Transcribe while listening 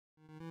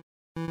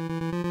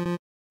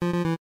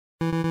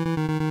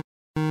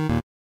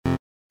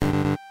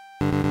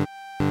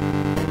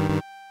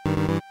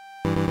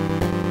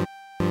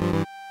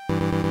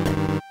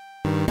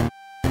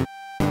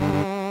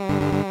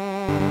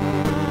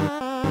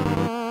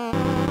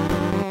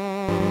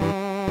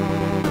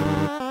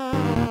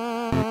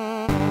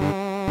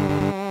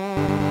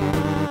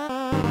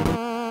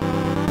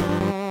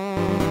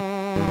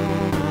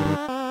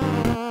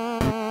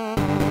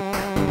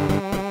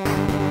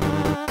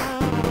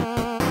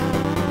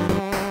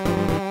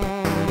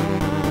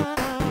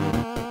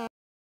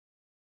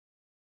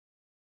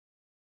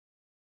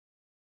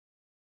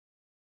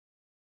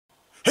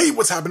Hey,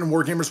 what's happening,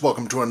 Wargamers?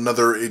 Welcome to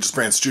another Aegis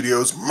Brand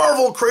Studios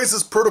Marvel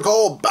Crisis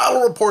Protocol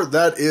Battle Report.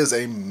 That is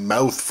a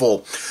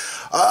mouthful.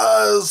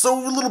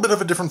 So a little bit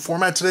of a different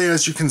format today,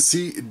 as you can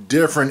see,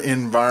 different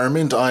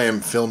environment. I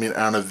am filming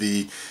out of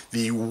the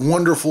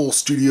wonderful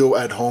studio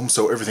at home,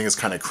 so everything is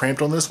kind of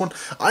cramped on this one.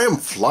 I am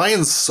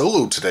flying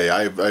solo today.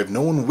 I have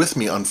no one with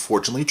me,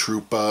 unfortunately.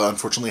 Troop,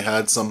 unfortunately,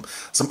 had some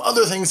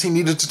other things he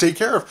needed to take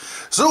care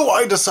of. So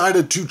I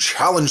decided to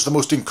challenge the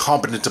most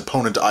incompetent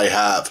opponent I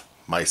have.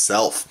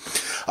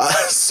 Myself.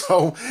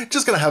 So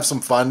just gonna have some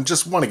fun,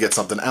 just want to get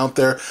something out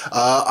there.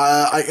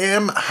 I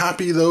am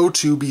happy though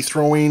to be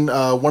throwing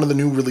one of the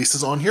new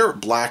releases on here.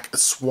 Black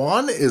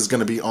Swan is going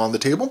to be on the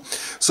table,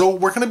 so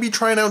we're going to be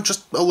trying out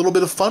just a little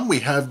bit of fun. We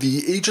have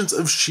the Agents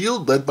of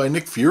S.H.I.E.L.D. led by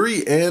Nick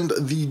Fury and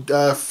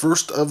the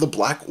first of the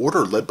Black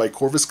Order led by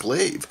Corvus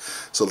Glaive.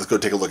 So let's go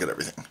take a look at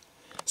everything.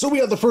 So we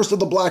have the first of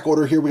the Black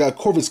Order here. We got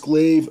Corvus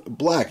Glaive,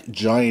 Black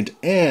Giant,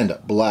 and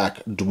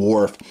Black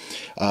Dwarf.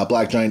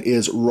 Black Giant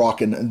is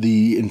rocking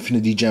the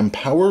Infinity Gem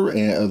power,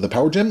 the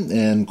Power Gem,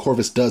 and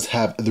Corvus does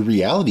have the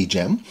Reality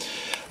Gem.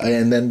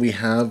 And then we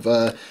have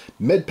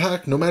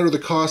Medpack, No Matter the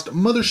Cost,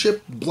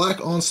 Mothership,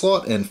 Black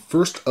Onslaught, and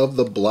First of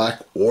the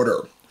Black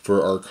Order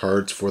for our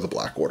cards for the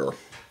Black Order.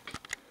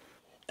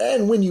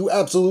 And when you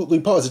absolutely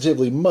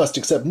positively must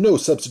accept no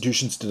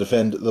substitutions to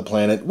defend the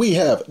planet, we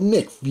have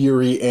Nick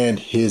Fury and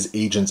his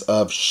Agents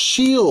of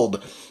S.H.I.E.L.D.,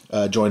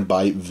 joined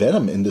by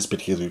Venom in this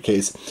particular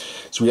case.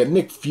 So we got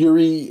Nick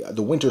Fury,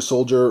 the Winter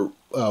Soldier,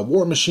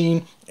 War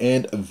Machine,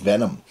 and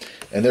Venom.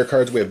 And their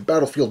cards, we have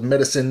Battlefield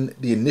Medicine,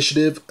 the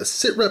Initiative,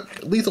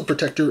 Sitrep, Lethal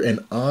Protector,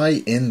 and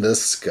Eye in the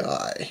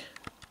Sky.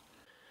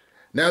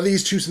 Now,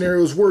 these two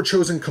scenarios were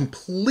chosen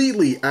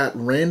completely at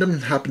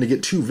random. Happened to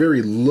get two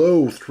very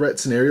low threat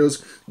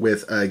scenarios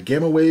with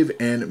Gamma Wave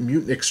and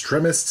Mutant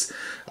Extremists.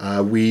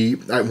 I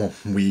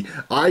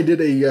did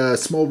a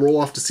small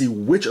roll-off to see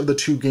which of the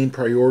two gained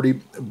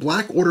priority.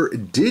 Black Order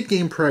did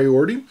gain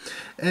priority,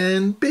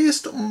 and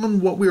based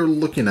on what we were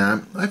looking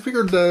at, I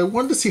figured I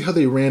wanted to see how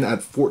they ran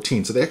at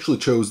 14. So they actually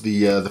chose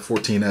the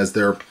 14 as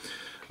their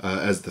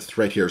as the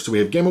threat here. So we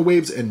have Gamma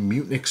Waves and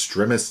Mutant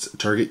Extremists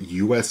target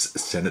U.S.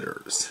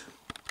 senators.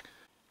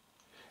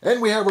 And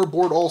we have our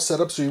board all set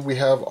up, so we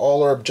have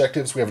all our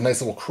objectives. We have a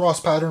nice little cross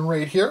pattern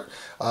right here.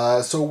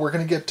 So we're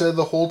going to get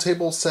the whole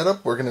table set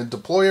up. We're going to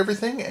deploy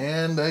everything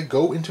and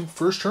go into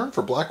first turn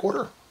for Black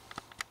Order.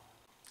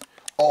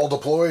 All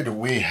deployed,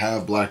 we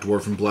have Black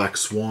Dwarf and Black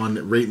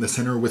Swan right in the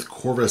center, with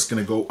Corvus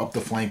going to go up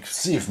the flank,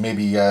 see if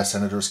maybe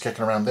Senator's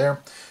kicking around there.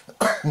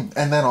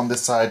 And then on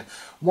this side,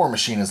 War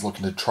Machine is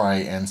looking to try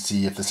and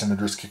see if the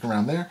Senator's kicking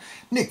around there.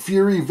 Nick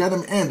Fury,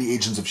 Venom, and the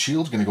Agents of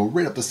S.H.I.E.L.D. going to go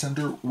right up the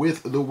center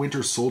with the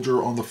Winter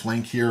Soldier on the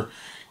flank here.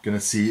 Going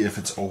to see if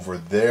it's over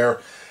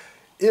there.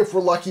 If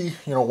we're lucky,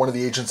 one of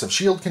the Agents of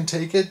S.H.I.E.L.D. can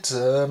take it.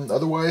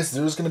 Otherwise,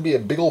 there's going to be a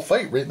big old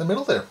fight right in the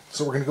middle there.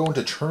 So we're going to go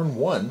into turn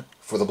 1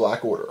 for the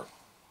Black Order.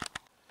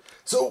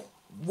 So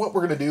what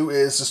we're going to do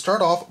is, to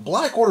start off,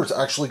 Black Order is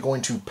actually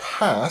going to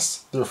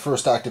pass their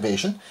first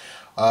activation,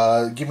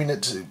 giving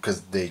it to,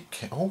 because they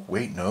can, oh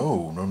wait,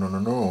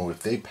 no.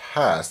 If they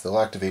pass, they'll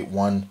activate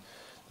one,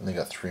 then they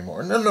got 3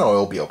 more. No,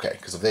 it'll be okay,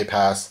 because if they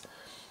pass,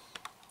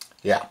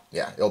 yeah,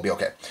 it'll be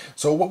okay.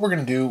 So what we're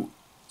going to do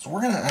is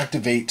we're going to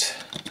activate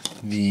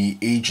the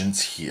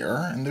agents here,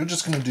 and they're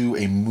just going to do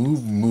a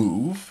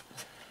move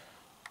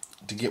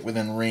to get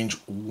within range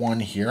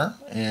 1 here,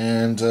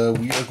 and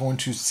we are going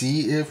to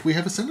see if we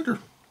have a senator.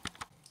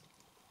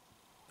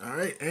 All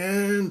right,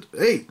 and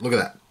hey, look at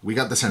that. We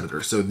got the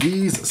senator. So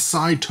these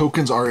side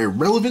tokens are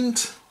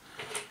irrelevant,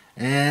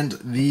 and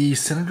the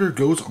senator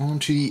goes on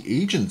to the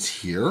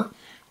agents here,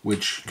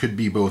 which could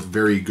be both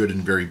very good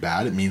and very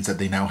bad. It means that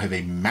they now have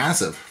a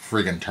massive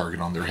friggin'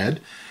 target on their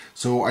head.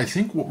 So I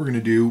think what we're going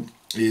to do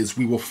is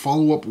we will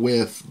follow up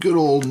with good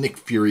old Nick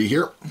Fury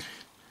here.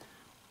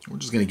 We're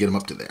just going to get him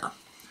up to there.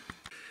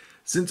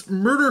 Since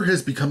murder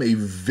has become a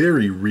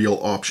very real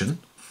option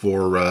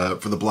for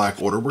the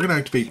Black Order, we're going to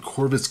activate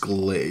Corvus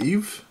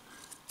Glaive.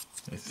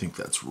 I think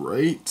that's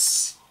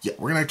right. Yeah,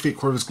 we're going to activate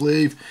Corvus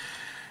Glaive.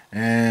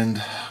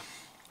 And,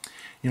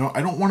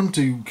 I don't want him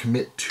to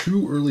commit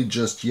too early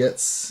just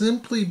yet,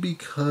 simply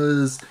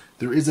because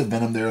there is a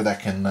Venom there that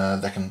can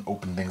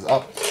open things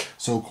up.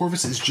 So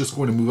Corvus is just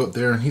going to move up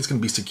there, and he's going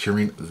to be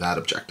securing that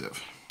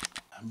objective.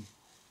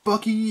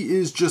 Bucky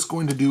is just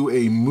going to do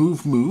a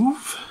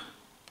move.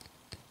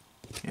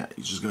 Yeah,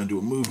 he's just going to do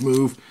a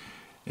move.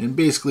 and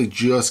basically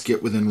just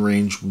get within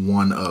range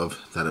 1 of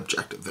that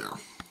objective there.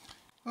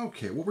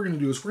 Okay, what we're going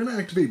to do is we're going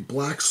to activate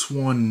Black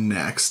Swan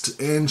next,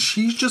 and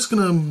she's just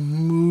going to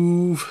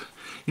move,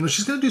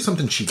 she's going to do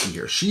something cheeky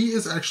here. She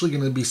is actually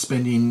going to be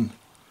spending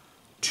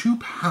 2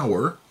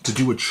 power to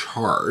do a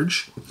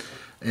charge,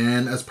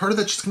 and as part of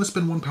that she's going to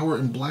spend 1 power,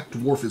 and Black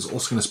Dwarf is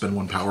also going to spend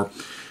 1 power.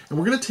 And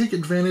we're going to take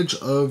advantage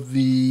of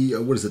the,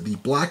 the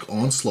Black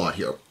Onslaught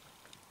here.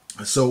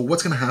 So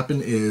what's going to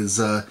happen is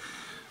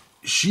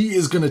she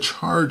is going to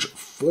charge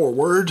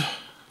forward,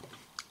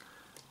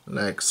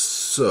 like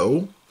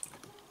so.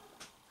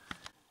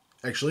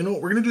 Actually, no,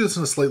 we're going to do this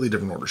in a slightly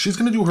different order. She's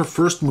going to do her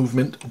first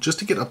movement just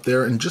to get up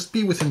there and just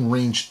be within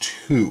range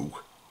 2,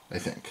 I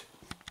think.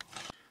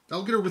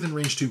 That'll get her within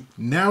range 2.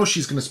 Now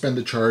she's going to spend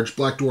the charge.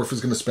 Black Dwarf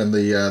is going to spend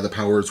the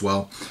power as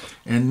well.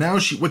 And now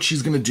what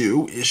she's going to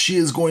do is she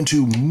is going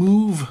to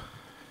move.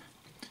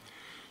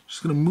 She's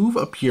going to move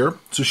up here.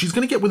 So she's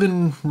going to get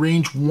within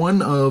range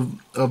 1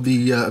 of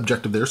the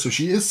objective there. So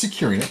she is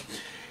securing it.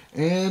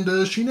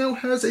 And she now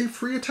has a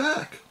free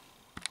attack.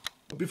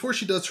 But before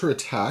she does her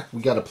attack,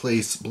 we got to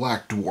place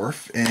Black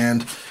Dwarf,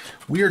 and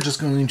we are just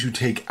going to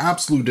take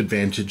absolute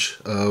advantage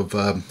of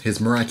his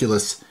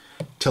miraculous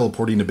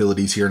teleporting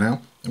abilities here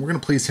now. And we're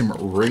going to place him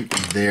right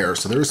there.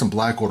 So there's some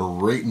Black Order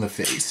right in the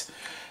face.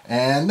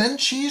 And then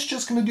she's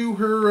just going to do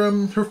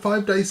her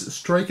 5 dice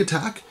strike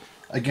attack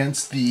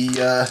against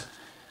the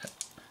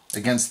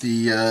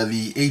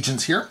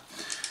agents here.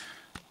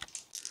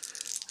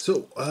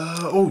 So,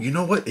 oh, you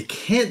know what? It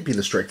can't be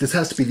the strike. This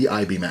has to be the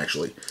I-beam,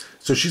 actually.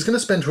 So she's going to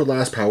spend her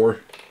last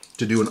power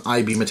to do an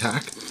I-beam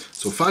attack.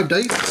 So 5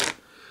 dice.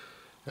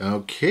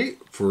 Okay,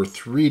 for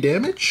 3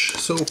 damage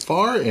so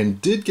far, and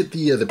did get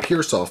the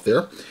pierce off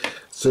there.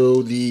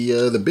 So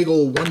the big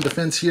old 1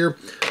 defense here,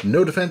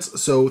 no defense.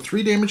 So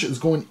 3 damage is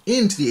going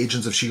into the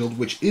Agents of S.H.I.E.L.D.,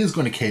 which is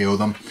going to KO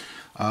them.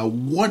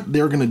 What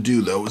they're going to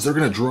do, though, is they're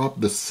going to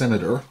drop the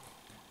Senator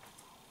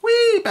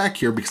way back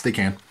here because they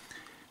can.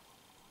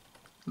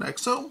 Like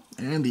so,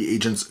 and the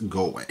agents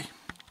go away.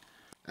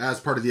 As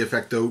part of the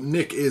effect, though,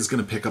 Nick is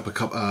going to pick up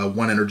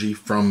 1 energy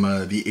from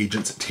the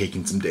agents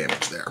taking some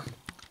damage there.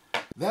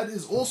 That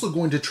is also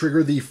going to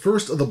trigger the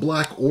first of the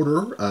Black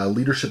Order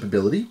leadership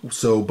ability.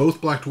 So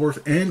both Black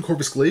Dwarf and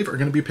Corvus Glaive are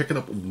going to be picking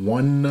up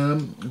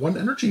 1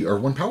 energy, or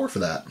 1 power for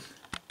that.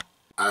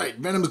 Alright,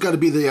 Venom's got to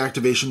be the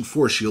activation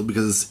for S.H.I.E.L.D.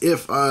 because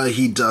if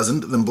he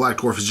doesn't, then Black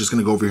Dwarf is just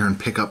going to go over here and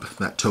pick up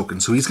that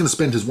token. So he's going to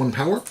spend his 1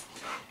 power.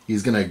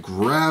 He's going to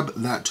grab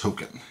that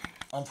token.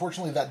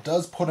 Unfortunately, that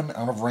does put him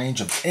out of range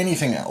of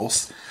anything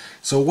else.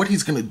 So what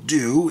he's going to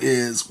do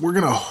is we're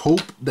going to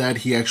hope that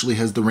he actually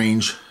has the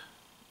range.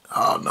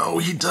 Oh, no,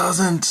 he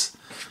doesn't.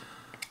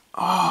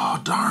 Oh,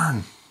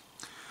 darn.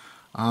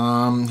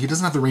 He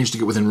doesn't have the range to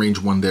get within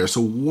range 1 there. So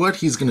what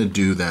he's going to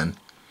do then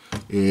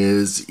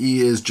is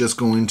he is just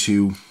going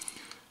to...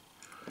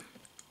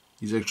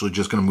 He's actually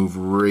just going to move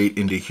right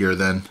into here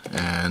then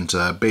and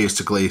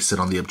basically sit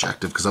on the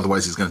objective because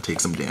otherwise he's going to take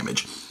some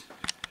damage.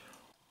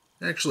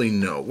 Actually,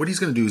 no. What he's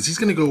going to do is he's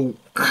going to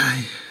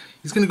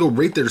go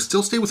right there to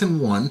still stay within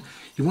 1.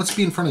 He wants to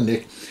be in front of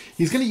Nick.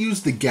 He's going to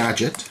use the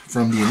gadget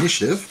from the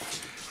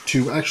initiative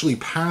to actually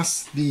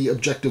pass the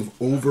objective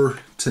over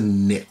to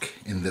Nick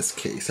in this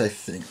case, I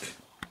think.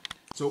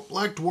 So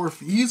Black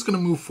Dwarf, he's going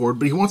to move forward,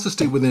 but he wants to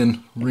stay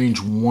within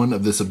range 1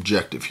 of this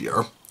objective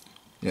here.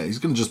 Yeah, he's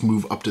going to just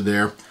move up to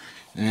there.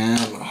 And,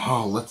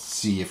 oh, let's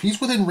see. If he's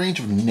within range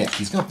of Nick,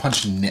 he's going to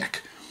punch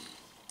Nick.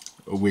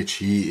 Which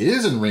he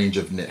is in range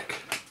of Nick.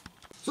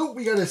 So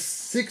we got a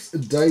 6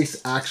 dice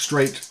axe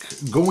strike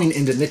going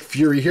into Nick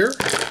Fury here.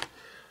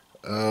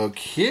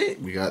 Okay,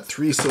 we got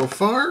 3 so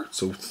far.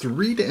 So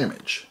 3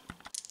 damage.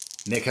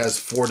 Nick has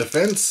 4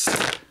 defense.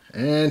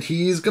 And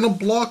he's going to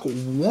block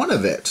 1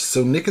 of it.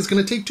 So Nick is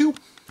going to take 2.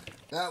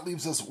 That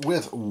leaves us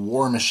with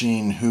War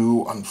Machine,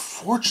 who,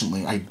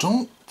 unfortunately, I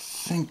don't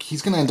think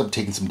he's going to end up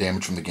taking some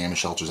damage from the Gamma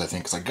Shelters, I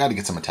think, because I got to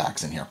get some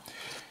attacks in here.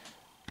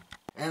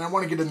 And I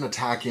want to get an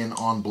attack in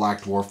on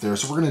Black Dwarf there,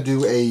 so we're going to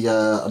do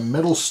a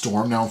Metal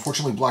Storm. Now,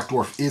 unfortunately, Black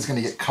Dwarf is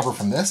going to get cover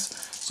from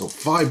this. So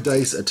 5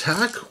 dice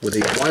attack with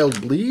a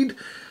Wild Bleed,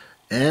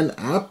 and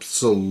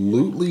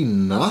absolutely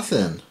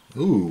nothing.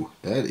 Ooh,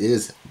 that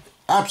is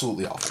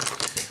absolutely awful.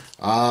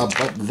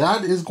 But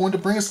that is going to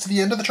bring us to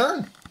the end of the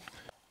turn.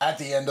 At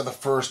the end of the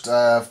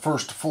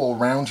first full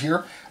round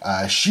here,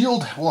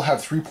 S.H.I.E.L.D. will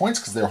have 3 points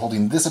because they're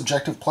holding this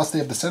objective, plus they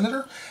have the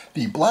Senator.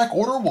 The Black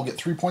Order will get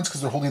 3 points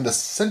because they're holding the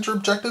center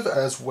objective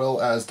as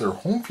well as their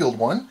home field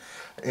one.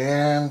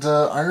 And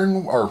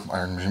Iron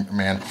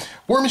Man,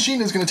 War Machine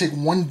is going to take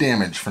 1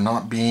 damage for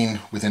not being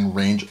within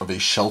range of a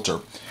shelter.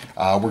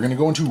 We're going to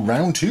go into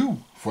round 2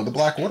 for the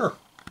Black Order.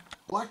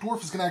 Black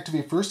Dwarf is going to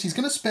activate first. He's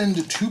going to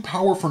spend 2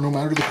 power for no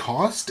matter the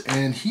cost,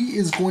 and he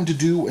is going to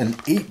do an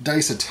 8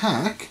 dice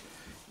attack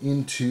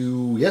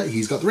into, yeah,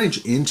 he's got the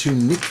range, into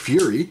Nick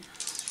Fury.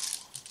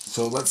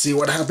 So let's see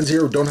what happens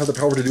here. We don't have the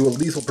power to do a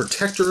lethal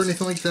protector or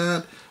anything like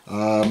that.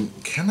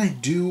 Can I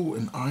do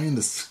an Eye in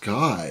the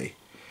Sky?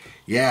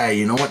 Yeah,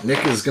 you know what?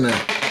 Nick is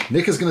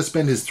gonna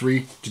spend his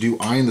 3 to do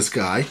Eye in the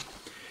Sky.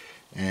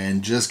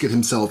 and just get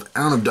himself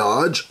out of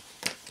dodge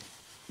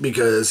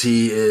because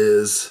he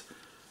is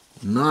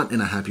not in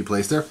a happy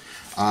place there,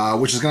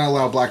 which is going to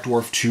allow Black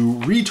Dwarf to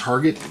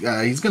retarget.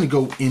 He's going to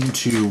go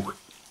into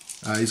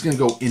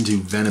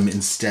Venom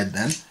instead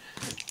then.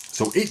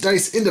 So 8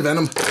 dice into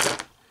Venom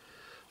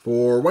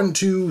for 1,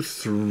 2,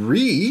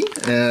 3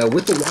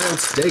 with the Wild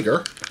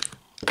Stagger,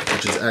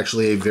 which is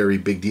actually a very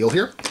big deal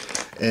here.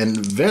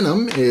 And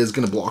Venom is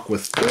going to block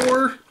with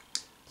 4.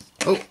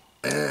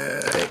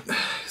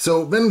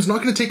 So Venom's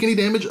not going to take any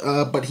damage,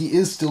 but he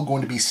is still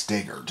going to be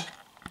staggered.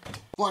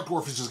 Black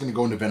Dwarf is just going to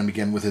go into Venom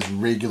again with his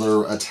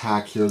regular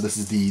attack here. This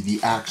is the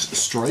Axe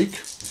Strike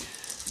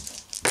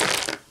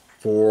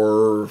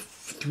for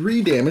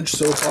 3 damage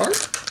so far.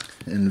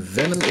 And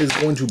Venom is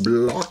going to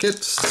block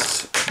it.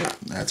 Oh,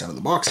 that's out of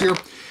the box here.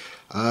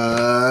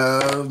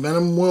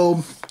 Venom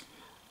will...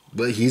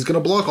 But he's going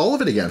to block all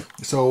of it again.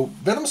 So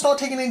Venom's not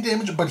taking any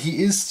damage, but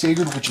he is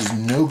staggered, which is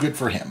no good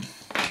for him.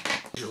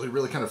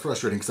 Really kind of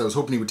frustrating because I was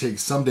hoping he would take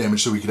some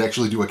damage so we could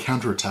actually do a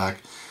counterattack.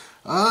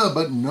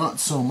 But not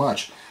so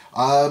much.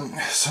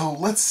 So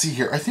let's see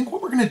here. I think what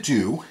we're going to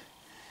do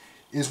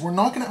is we're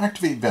not going to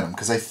activate Venom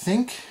because I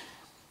think...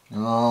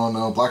 Oh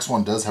no, Black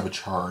Swan does have a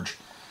charge.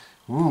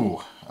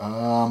 Ooh.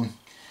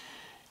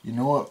 You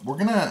know what? We're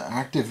going to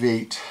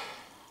activate...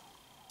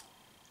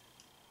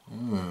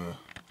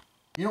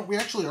 You know, we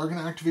actually are going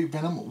to activate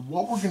Venom.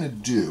 What we're going to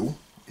do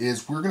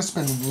is we're going to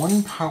spend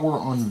 1 power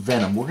on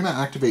Venom. We're going to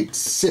activate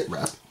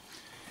Sitrep,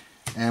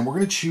 and we're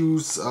going to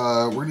choose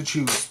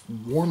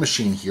War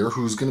Machine here,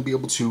 who's going to be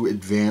able to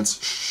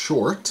advance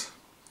short.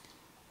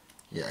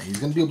 Yeah, he's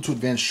going to be able to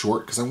advance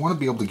short because I want to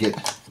be able to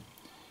get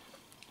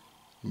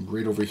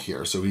right over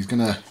here. So he's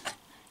going to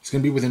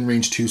be within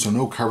range 2, so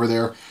no cover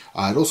there.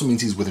 It also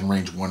means he's within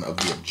range 1 of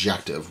the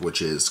objective,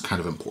 which is kind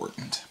of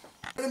important.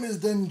 Venom is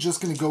then just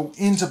going to go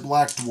into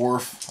Black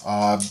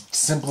Dwarf,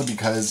 simply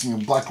because, you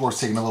know, Black Dwarf's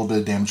taking a little bit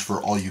of damage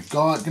for all you've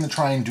got. Going to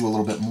try and do a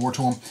little bit more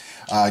to him.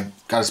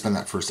 Got to spend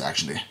that first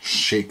action to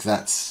shake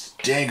that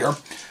stagger.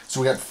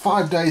 So we got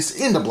 5 dice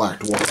into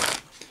Black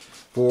Dwarf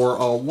for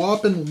a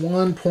whopping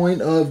 1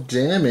 point of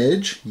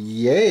damage.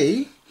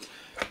 Yay!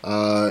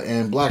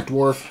 And Black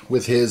Dwarf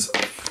with his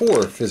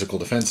 4 physical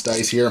defense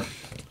dice here.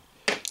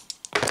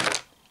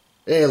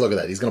 Hey, look at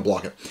that. He's going to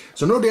block it.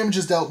 So no damage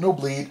is dealt, no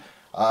bleed.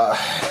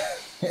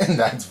 And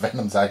that's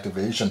Venom's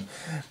activation.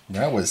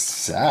 That was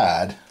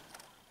sad.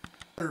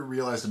 I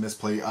realized a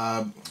misplay.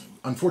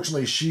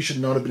 Unfortunately, she should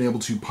not have been able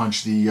to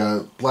punch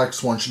the... Black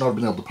Swan should not have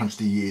been able to punch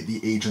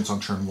the agents on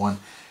turn 1.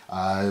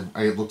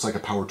 It looks like a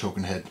power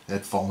token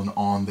had fallen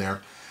on there.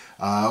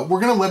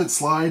 We're going to let it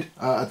slide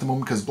at the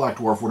moment because Black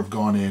Dwarf would have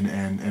gone in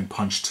and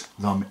punched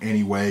them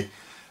anyway.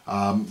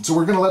 So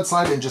we're going to let it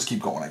slide and just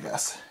keep going, I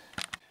guess.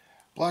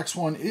 Black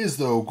Swan is,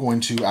 though,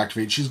 going to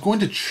activate. She's going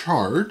to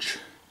charge.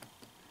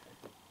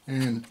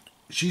 And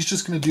she's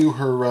just going to do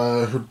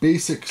her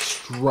basic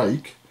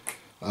strike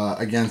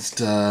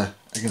against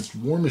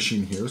War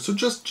Machine here. So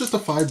just a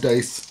 5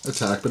 dice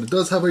attack, but it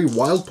does have a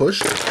wild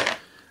push.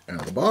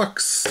 Out of the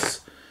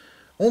box.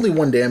 Only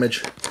 1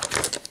 damage.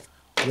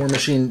 War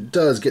Machine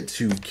does get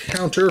to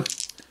counter.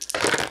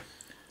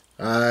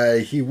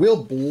 He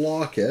will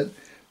block it,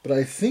 but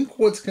I think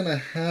what's going to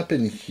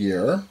happen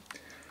here,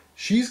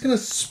 she's going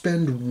to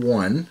spend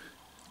 1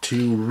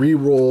 to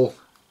re-roll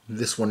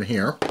this one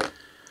here.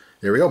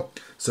 There we go.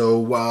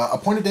 So a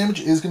point of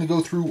damage is going to go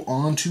through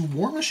onto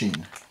War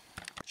Machine.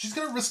 She's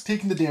going to risk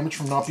taking the damage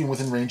from not being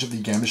within range of the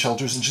Gamma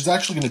Shelters, and she's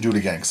actually going to do it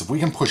again, because if we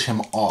can push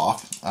him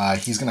off,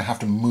 he's going to have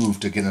to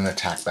move to get an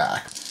attack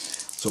back.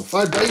 So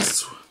 5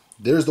 dice.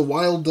 There's the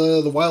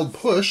wild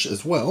push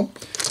as well.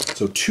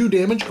 So 2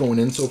 damage going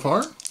in so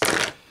far.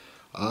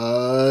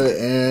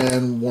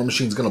 And War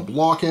Machine's going to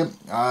block it.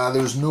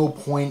 There's no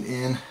point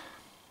in...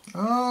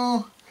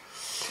 Oh,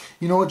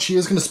 you know what? She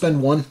is going to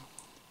spend 1.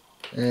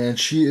 And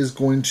she is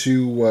going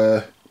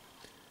to,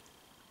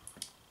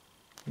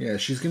 yeah,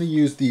 she's going to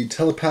use the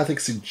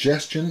Telepathic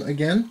Suggestion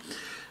again.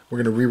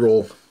 We're going to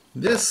reroll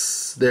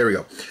this. There we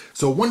go.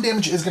 So 1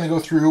 damage is going to go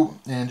through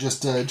and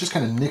just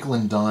kind of nickel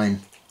and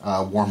dime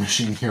War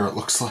Machine here, it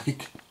looks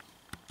like.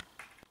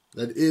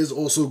 That is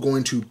also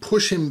going to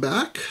push him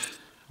back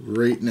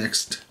right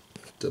next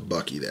to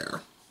Bucky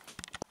there.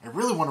 I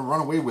really want to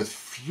run away with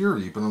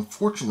Fury, but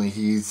unfortunately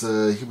he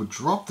would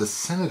drop the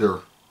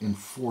Senator in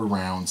 4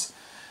 rounds.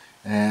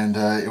 And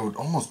it would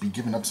almost be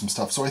giving up some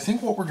stuff. So I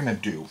think what we're going to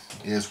do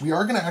is we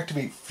are going to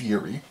activate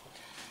Fury.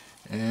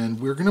 And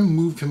we're going to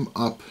move him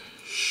up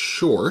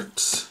short.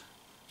 This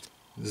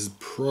is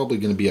probably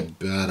going to be a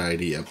bad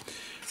idea.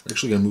 We're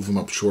actually going to move him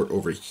up short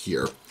over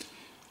here.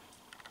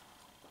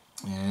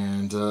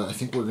 And I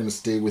think we're going to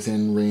stay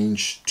within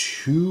range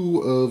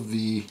 2 of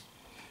the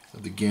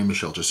Gamma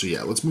Shelter. So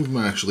yeah, let's move him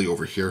actually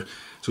over here.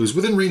 So he's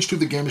within range 2 of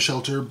the Gamma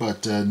Shelter,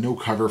 but no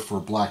cover for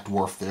Black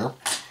Dwarf there.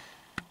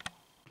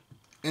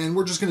 And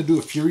we're just going to do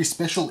a Fury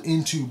special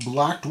into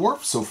Black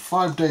Dwarf. So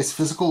 5 dice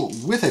physical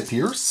with a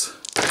Pierce.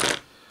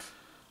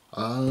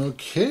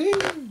 Okay,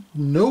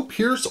 no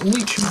Pierce,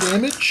 only 2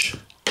 damage,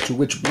 to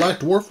which Black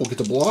Dwarf will get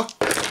to block.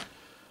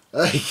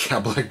 Yeah,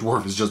 Black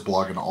Dwarf is just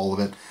blocking all of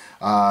it.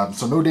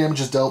 So no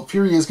damage is dealt.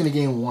 Fury is going to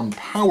gain 1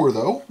 power,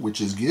 though,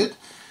 which is good.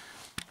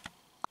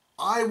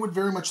 I would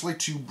very much like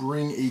to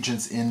bring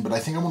agents in, but I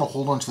think I'm going to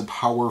hold on to the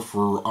power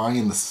for Eye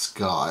in the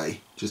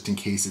Sky, just in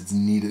case it's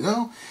needed.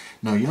 Oh,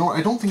 no, you know what?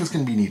 I don't think it's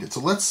going to be needed. So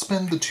let's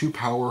spend the 2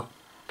 power,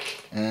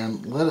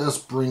 and let us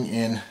bring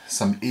in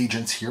some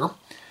agents here.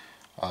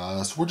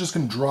 So we're just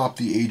going to drop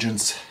the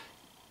agents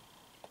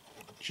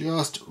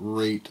just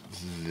right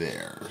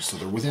there. So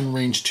they're within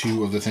range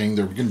 2 of the thing.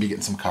 They're going to be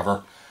getting some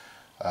cover,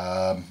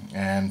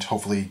 and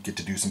hopefully get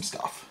to do some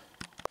stuff.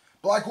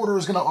 Black Order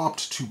is going to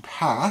opt to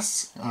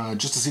pass,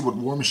 just to see what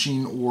War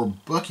Machine or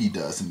Bucky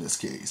does in this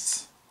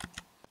case.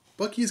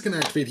 Bucky is going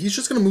to activate. He's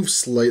just going to move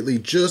slightly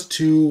just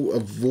to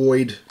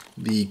avoid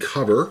the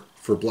cover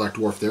for Black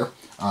Dwarf there.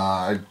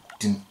 I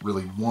didn't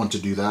really want to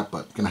do that,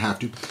 but going to have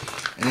to.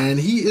 And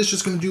he is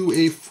just going to do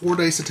a 4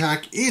 dice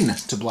attack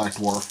into Black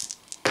Dwarf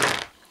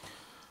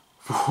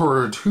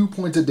for 2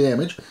 points of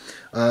damage.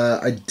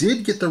 I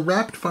did get the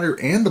rapid fire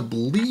and the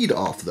bleed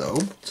off though,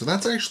 so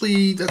that's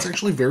actually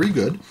very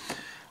good.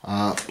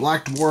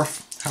 Black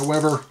Dwarf,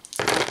 however,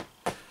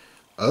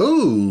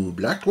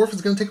 Black Dwarf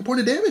is going to take a point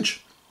of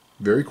damage.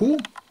 Very cool.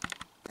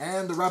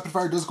 And the rapid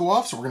fire does go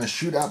off, so we're going to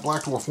shoot at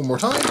Black Dwarf one more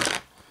time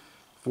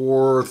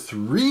for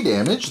 3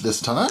 damage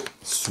this time.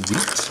 Sweet.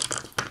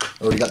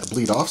 Already got the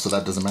bleed off, so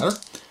that doesn't matter.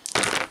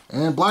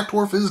 And Black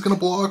Dwarf is going to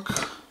block.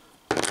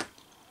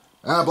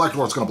 Black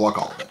Dwarf's going to block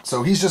all of it.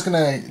 So he's just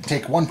going to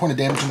take 1 point of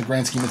damage in the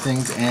grand scheme of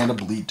things and a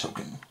bleed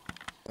token.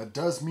 That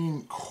does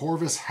mean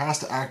Corvus has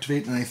to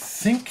activate, and I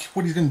think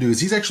what he's going to do is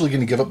he's actually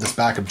going to give up this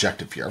back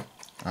objective here,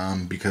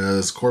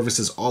 because Corvus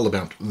is all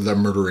about the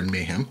murder and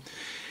mayhem.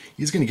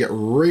 He's going to get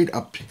right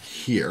up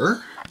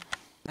here,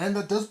 and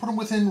that does put him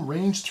within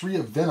range 3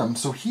 of Venom,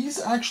 so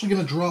he's actually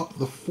going to drop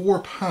the 4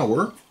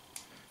 power,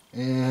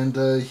 and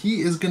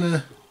he is going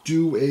to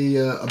do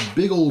a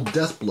big old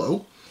death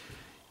blow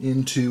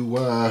into,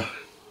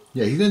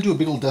 yeah, he's going to do a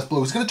big old death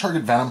blow. He's going to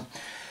target Venom.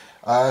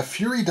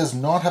 Fury does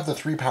not have the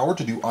 3 power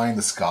to do Eye in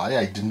the Sky.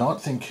 I did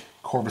not think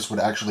Corvus would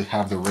actually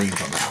have the range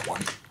on that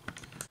one.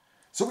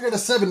 So we got a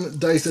 7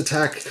 dice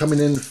attack coming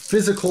in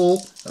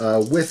physical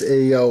with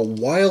a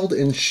Wild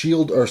and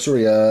Shield, or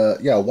sorry,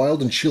 yeah,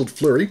 Wild and Shield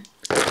Flurry.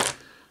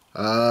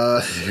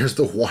 Here's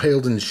the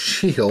Wild and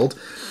Shield.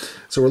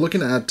 So we're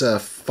looking at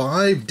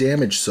 5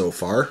 damage so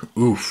far.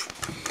 Oof.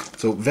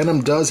 So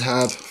Venom does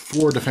have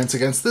 4 defense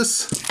against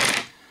this.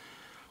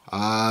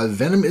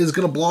 Venom is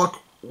going to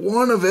block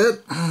 1 of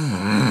it,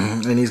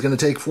 and he's going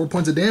to take 4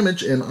 points of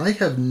damage, and I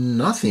have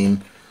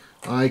nothing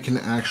I can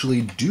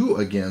actually do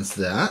against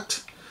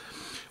that,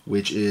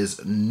 which is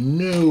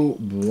no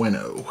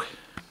bueno.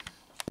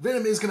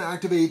 Venom is going to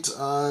activate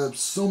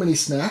so many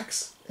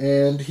snacks,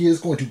 and he is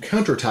going to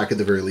counterattack at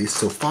the very least,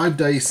 so 5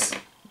 dice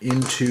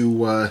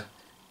into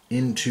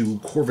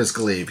Corvus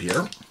Glaive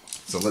here.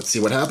 So let's see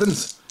what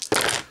happens.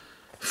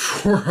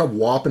 For a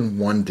whopping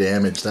 1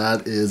 damage,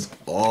 that is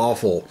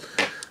awful.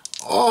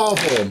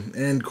 Awful,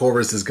 and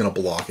Corvus is going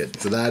to block it.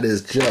 So that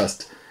is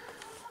just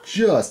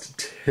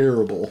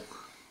terrible.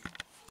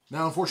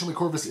 Now, unfortunately,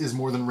 Corvus is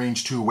more than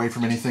range 2 away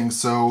from anything,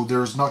 so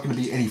there's not going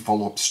to be any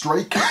follow-up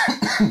strike.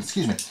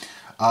 Excuse me.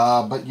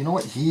 But you know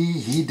what?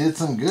 He did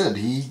some good.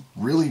 He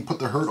really put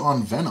the hurt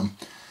on Venom.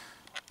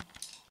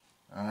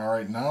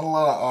 Alright, not a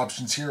lot of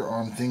options here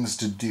on things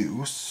to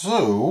do.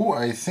 So,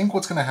 I think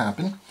what's going to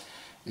happen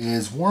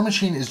is War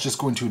Machine is just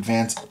going to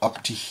advance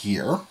up to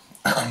here.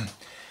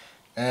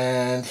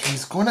 And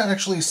he's going to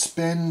actually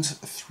spend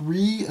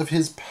 3 of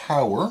his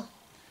power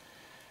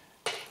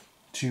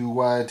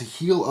to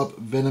heal up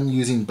Venom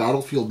using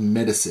Battlefield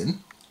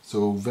Medicine.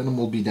 So Venom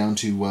will be down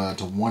to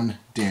 1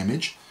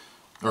 damage,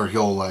 or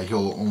he'll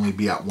only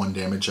be at 1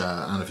 damage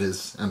out of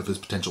his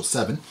potential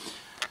 7.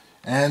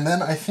 And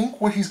then I think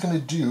what he's going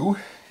to do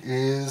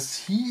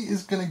is he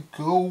is going to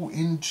go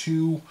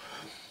into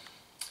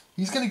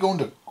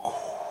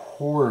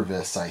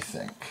Corvus, I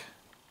think.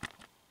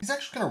 He's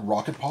actually going to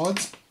Rocket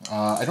Pods.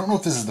 I don't know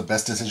if this is the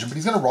best decision, but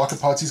he's going to Rocket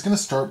Pods. He's going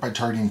to start by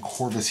targeting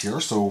Corvus here.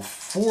 So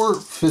 4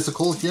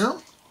 physical here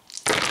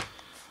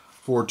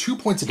for 2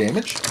 points of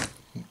damage.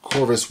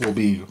 Corvus will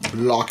be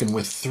blocking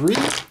with 3.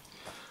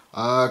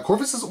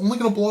 Corvus is only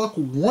going to block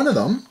 1 of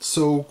them.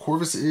 So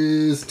Corvus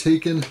is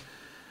taking...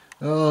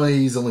 Oh,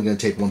 he's only going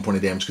to take 1 point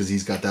of damage because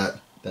he's got that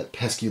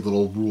pesky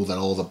little rule that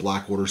all the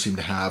Black Order seem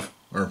to have,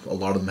 or a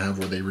lot of them have,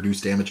 where they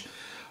reduce damage.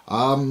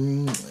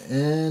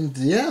 And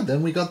yeah,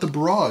 then we got the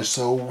barrage.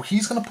 So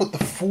he's going to put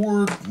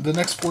the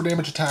next 4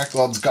 damage attack.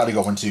 Well, it's got to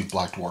go into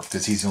Black Dwarf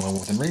because he's the only one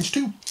within range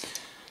 2.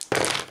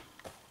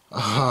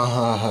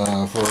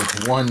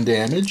 For 1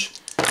 damage.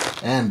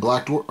 And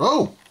Black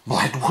Dwarf,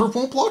 Black Dwarf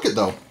won't block it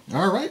though.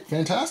 Alright,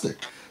 fantastic.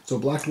 So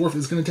Black Dwarf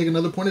is going to take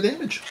another point of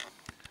damage.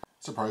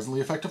 Surprisingly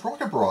effective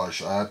rocket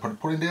barrage.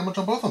 Putting damage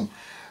on both of them.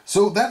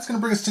 So that's going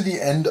to bring us to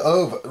the end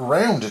of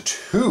round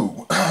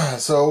 2.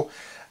 So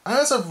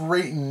as of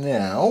right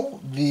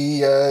now,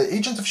 the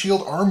Agents of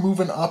S.H.I.E.L.D. are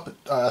moving up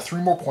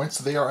 3 more points,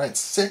 so they are at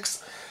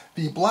 6.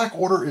 The Black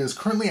Order is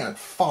currently at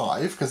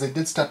 5, because they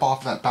did step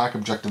off that back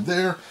objective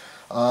there.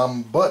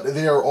 but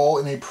they are all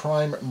in a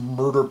prime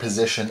murder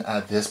position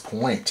at this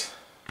point.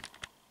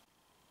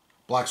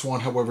 Black Swan,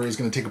 however, is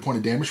going to take a point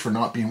of damage for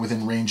not being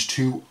within range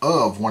 2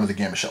 of one of the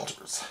Gamma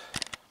Shelters.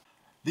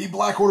 The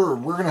Black Order,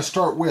 we're going to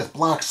start with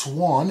Black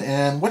Swan,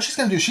 and what she's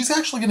going to do, she's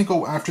actually going to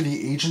go after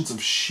the Agents of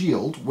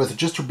S.H.I.E.L.D. with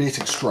just her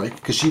basic strike,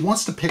 because she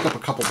wants to pick up a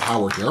couple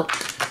power here,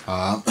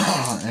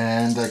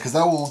 and because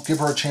that will give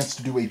her a chance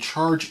to do a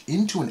charge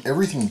into and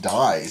everything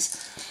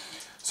dies.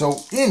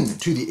 So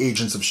into the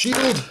Agents of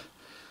S.H.I.E.L.D.,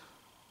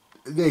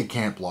 they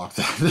can't block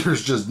that.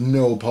 There's just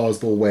no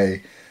possible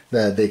way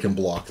that they can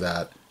block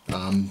that.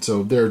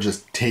 So they're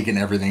just taking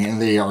everything, and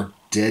they are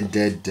dead,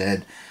 dead,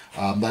 dead.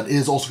 That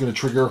is also going to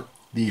trigger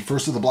the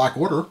first of the Black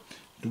Order,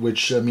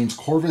 which means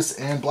Corvus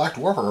and Black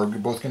Dwarf are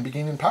both going to be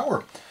gaining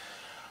power.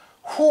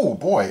 Oh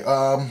boy.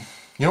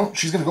 You know,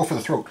 she's going to go for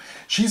the throat.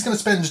 She's going to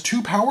spend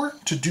 2 power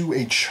to do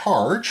a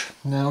charge.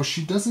 Now,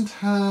 she doesn't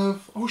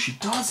have... Oh, she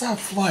does have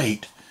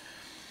flight.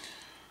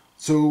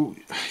 So,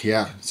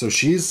 yeah. So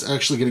she's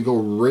actually going to go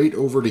right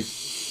over to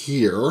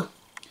here.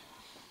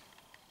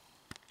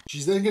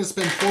 She's then going to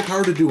spend 4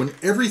 power to do an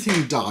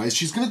everything dies.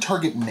 She's going to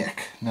target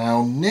Nick.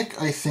 Now, Nick,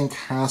 I think,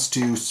 has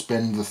to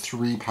spend the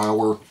 3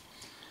 power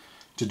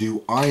to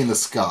do Eye in the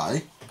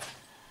Sky.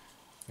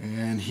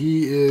 And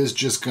he is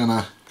just going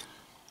to...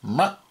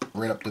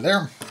 right up to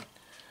there.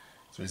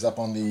 So he's up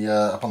on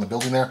the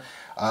building there.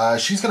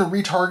 She's going to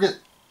retarget.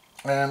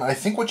 And I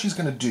think what she's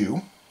going to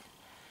do...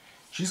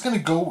 She's going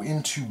to go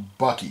into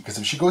Bucky. Because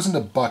if she goes into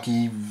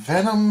Bucky,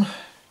 Venom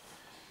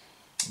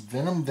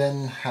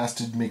then has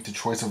to make the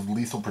choice of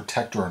Lethal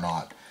Protector or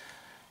not.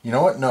 You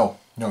know what? No.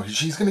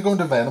 She's going to go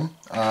into Venom.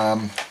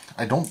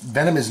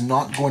 Venom is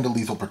not going to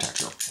Lethal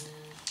Protector.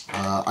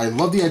 I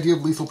love the idea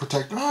of Lethal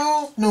Protector.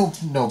 Oh, no.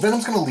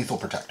 Venom's going to Lethal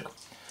Protector.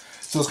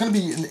 So it's going to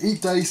be an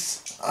 8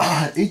 dice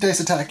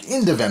attack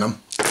into Venom.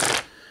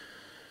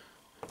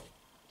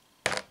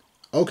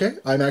 Okay,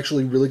 I'm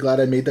actually really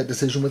glad I made that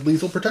decision with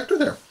Lethal Protector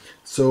there.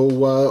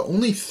 So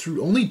only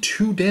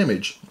 2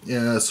 damage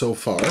so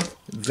far.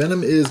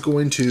 Venom is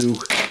going to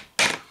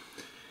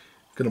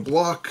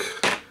block.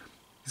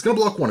 He's going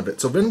to block 1 of it.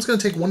 So Venom's going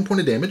to take 1 point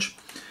of damage.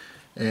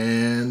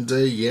 And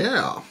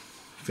yeah,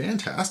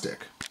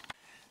 fantastic.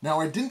 Now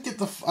I didn't get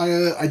the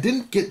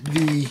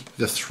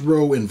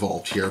throw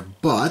involved here,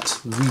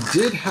 but we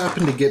did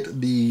happen to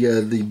get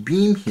the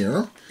beam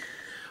here.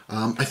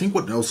 I think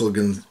what else is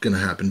going to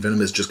happen?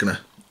 Venom is just going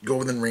to go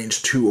within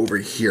range 2 over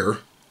here.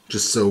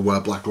 Just so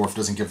Black Dwarf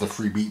doesn't give the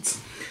free beats.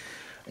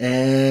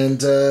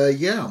 And,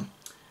 yeah.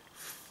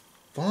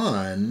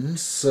 Fun.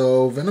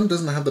 So, Venom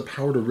doesn't have the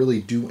power to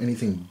really do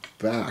anything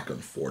back,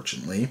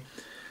 unfortunately.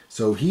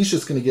 So, he's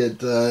just going to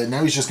get...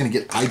 now he's just going to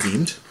get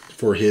eye-beamed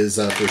for his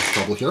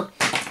trouble here.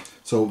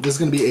 So, this is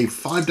going to be a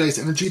 5 dice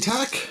energy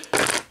attack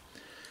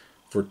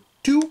for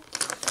 2.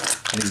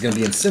 And he's going to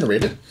be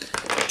incinerated.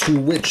 To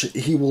which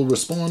he will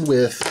respond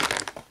with...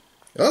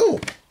 Oh!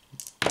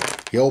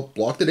 He'll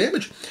block the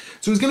damage.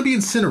 So he's going to be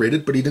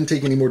incinerated, but he didn't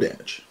take any more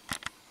damage.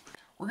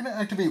 We're going to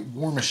activate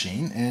War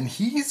Machine, and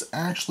he's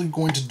actually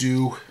going to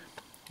do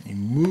a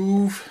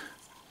move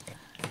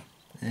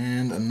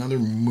and another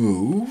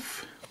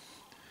move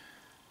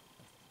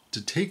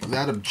to take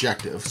that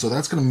objective. So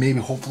that's going to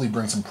maybe hopefully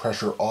bring some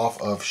pressure off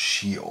of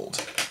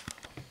S.H.I.E.L.D.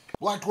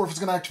 Black Dwarf is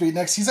going to activate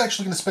next. He's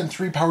actually going to spend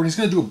 3 power, and he's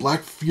going to do a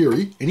Black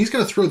Fury, and he's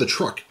going to throw the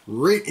truck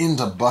right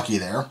into Bucky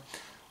there.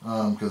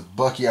 Because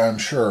Bucky, I'm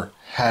sure,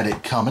 had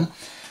it coming.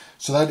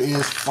 So that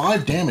is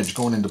 5 damage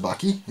going into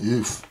Bucky.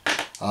 Oof.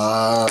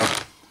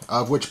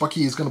 Of which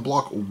Bucky is going to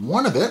block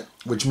 1 of it,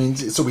 which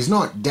means, so he's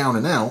not down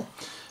and out,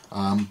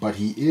 but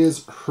he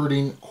is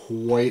hurting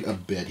quite a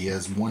bit. He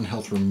has 1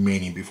 health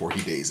remaining before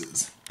he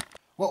dazes.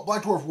 Well,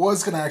 Black Dwarf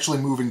was going to actually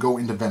move and go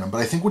into Venom, but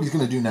I think what he's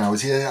going to do now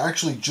is he's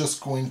actually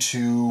just going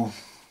to,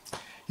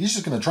 he's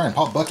just going to try and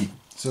pop Bucky.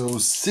 So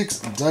 6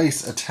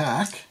 dice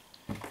attack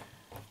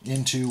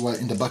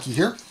into Bucky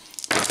here.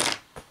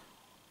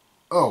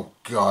 Oh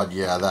god,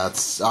 yeah,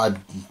 that's...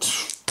 I'm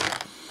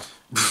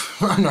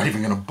not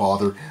even going to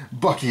bother.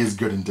 Bucky is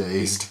good and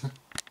dazed.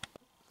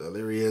 So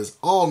there he is,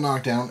 all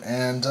knocked down,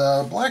 and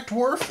Black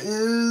Dwarf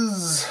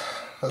is...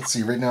 Let's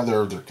see, right now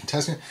they're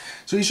contesting.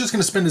 So he's just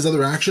going to spend his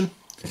other action,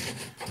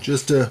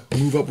 just to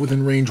move up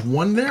within range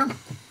 1 there.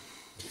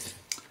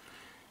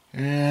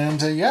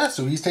 And yeah,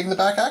 so he's taking the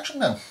back action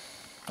now.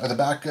 Or the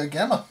back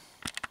gamma.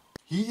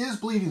 He is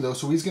bleeding though,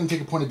 so he's going to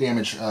take a point of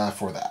damage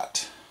for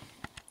that.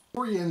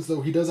 Before he ends,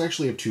 though, he does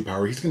actually have 2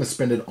 power. He's going to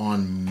spend it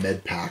on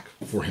Med Pack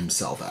for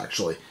himself,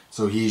 actually.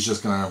 So he's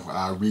just going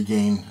to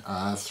regain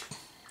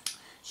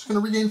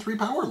 3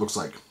 power, it looks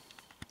like.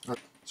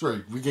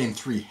 Sorry, regain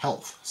 3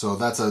 health. So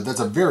that's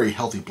a very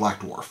healthy Black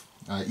Dwarf,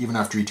 even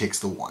after he takes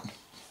the 1.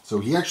 So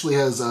he actually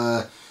has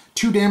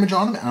 2 damage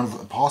on him out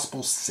of a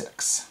possible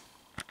 6.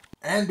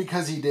 And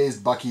because he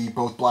dazed Bucky,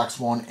 both Black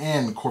Swan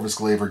and Corvus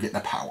Glaive are getting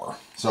a power.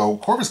 So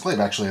Corvus Glaive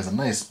actually has a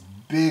nice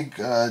big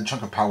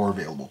chunk of power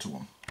available to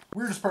him.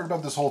 Weirdest part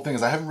about this whole thing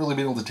is I haven't really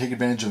been able to take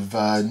advantage of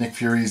Nick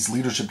Fury's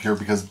leadership here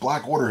because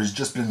Black Order has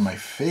just been in my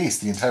face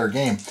the entire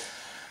game.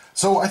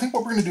 So I think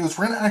what we're going to do is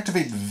we're going to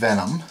activate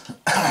Venom,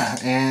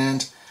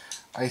 and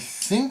I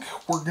think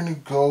we're going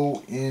to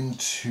go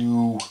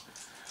into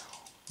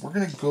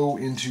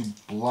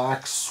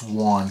Black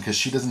Swan because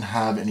she doesn't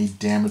have any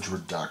damage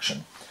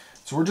reduction.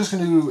 So we're just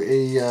going to do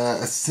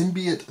a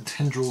symbiote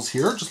tendrils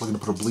here. Just looking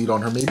to put a bleed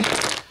on her maybe.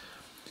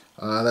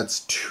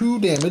 That's 2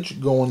 damage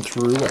going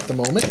through at the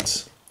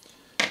moment.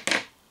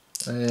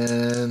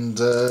 And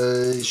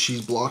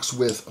she blocks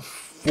with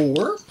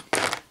 4.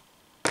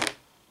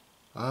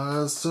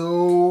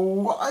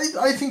 So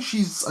I think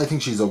she's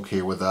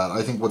okay with that.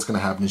 I think what's going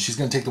to happen is she's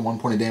going to take the 1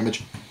 point of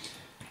damage,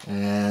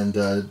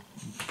 and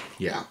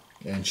yeah,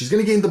 and she's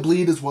going to gain the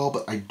bleed as well.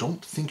 But I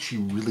don't think she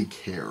really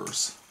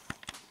cares.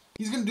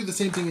 He's going to do the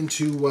same thing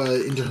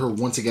into her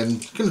once again.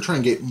 Going to try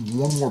and get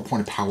 1 more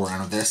point of power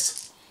out of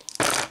this.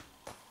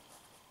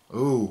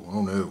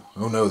 Oh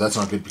no, that's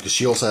not good because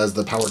she also has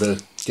the power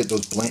to get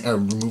those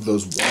remove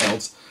those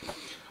wilds.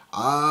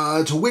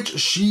 To which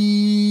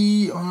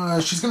she's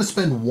going to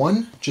spend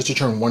 1 just to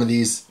turn 1 of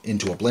these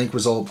into a blank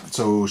result,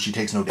 so she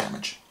takes no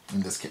damage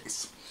in this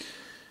case.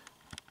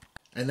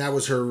 And that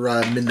was her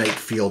Midnight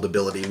Field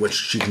ability, which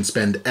she can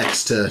spend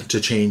X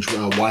to change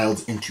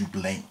wilds into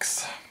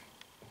blanks.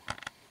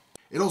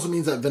 It also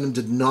means that Venom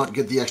did not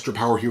get the extra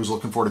power he was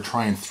looking for to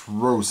try and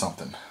throw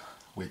something,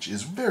 which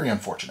is very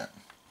unfortunate.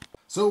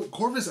 So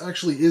Corvus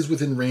actually is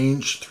within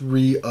range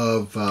 3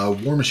 of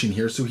War Machine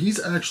here, so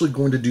he's actually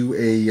going to do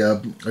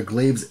a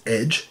Glaive's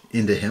Edge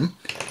into him,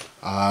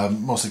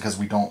 mostly because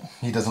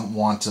he doesn't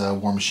want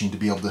War Machine to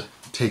be able to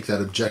take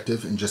that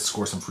objective and just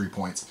score some free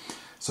points.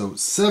 So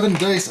 7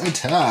 dice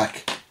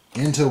attack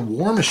into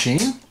War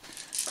Machine.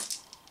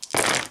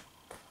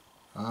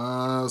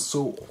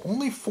 So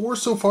only 4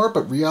 so far,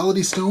 but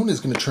Reality Stone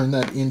is going to turn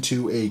that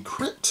into a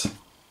crit.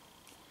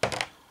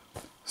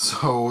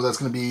 So that's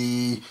going to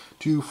be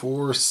 2,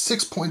 4,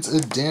 6 points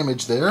of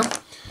damage there.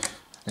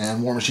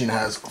 And War Machine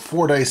has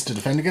 4 dice to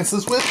defend against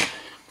this with.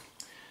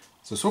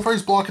 So far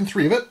he's blocking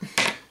 3 of it.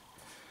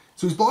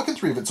 So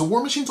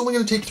War Machine's only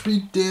going to take 3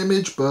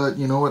 damage, but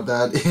you know what?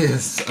 That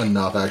is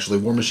enough, actually.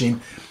 War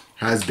Machine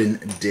has been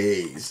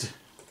dazed.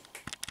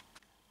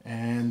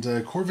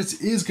 And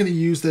Corvus is going to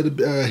use that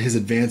his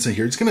advance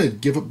here. He's going to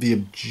give up the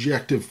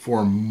objective for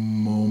a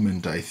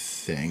moment, I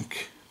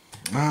think.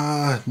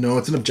 No,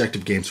 it's an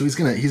objective game, so he's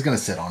gonna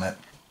sit on it.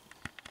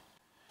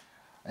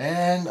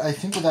 And I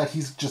think with that,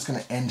 he's just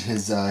gonna end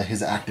his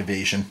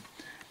activation.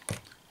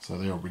 So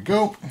there we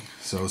go.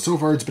 So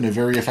far it's been a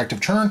very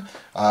effective turn.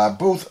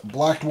 Both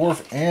Black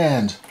Dwarf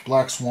and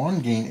Black Swan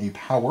gain a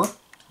power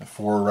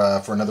for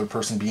another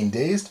person being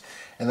dazed,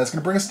 and that's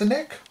gonna bring us to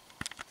Nick.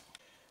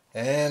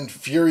 And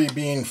Fury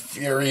being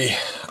Fury,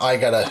 I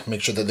gotta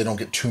make sure that they don't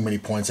get too many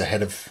points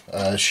ahead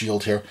of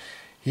Shield here.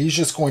 He's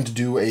just going to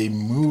do a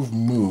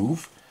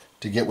move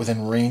to get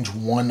within range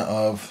 1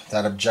 of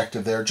that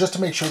objective there, just to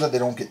make sure that they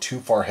don't get too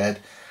far ahead,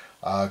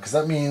 because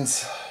that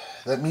means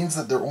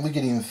that they're only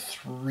getting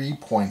 3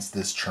 points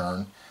this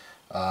turn,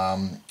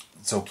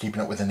 so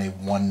keeping it within a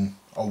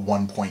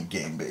 1 point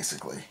game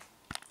basically.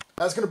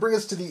 That's going to bring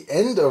us to the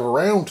end of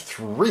round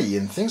 3,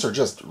 and things are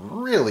just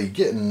really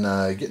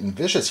getting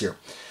vicious here.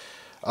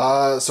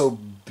 So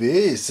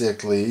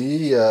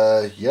basically,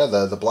 yeah,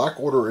 the Black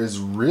Order is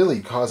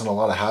really causing a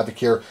lot of havoc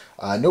here.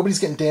 Nobody's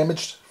getting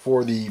damaged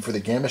for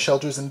the Gamma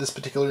Shelters in this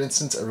particular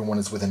instance. Everyone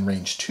is within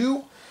range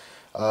 2.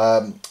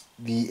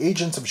 The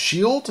Agents of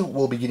S.H.I.E.L.D.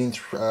 will be getting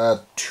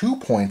 2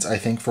 points, I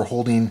think, for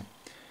holding...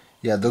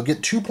 Yeah, they'll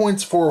get 2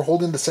 points for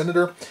holding the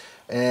Senator,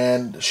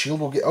 and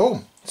S.H.I.E.L.D. will get...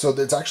 Oh, so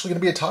it's actually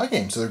going to be a tie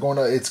game. So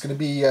it's going to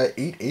be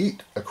 8-8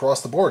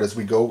 across the board as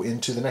we go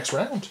into the next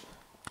round.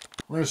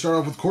 We're going to start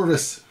off with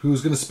Corvus,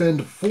 who's going to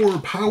spend 4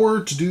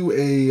 power to do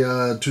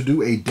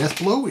a death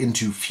blow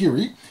into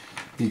Fury,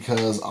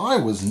 because I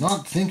was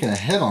not thinking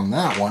ahead on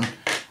that one.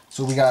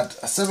 So we got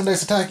a 7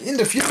 dice attack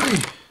into Fury.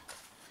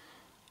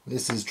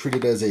 This is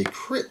treated as a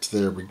crit.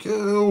 There we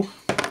go.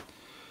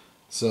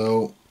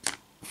 So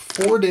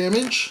 4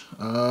 damage.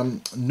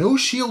 No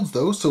shields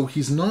though, so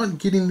he's not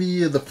getting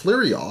the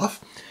flurry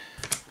off.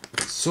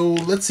 So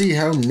let's see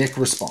how Nick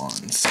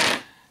responds.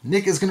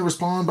 Nick is going to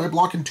respond by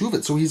blocking 2 of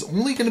it, so he's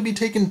only going to be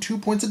taking 2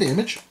 points of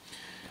damage.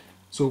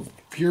 So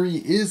Fury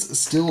is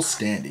still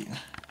standing.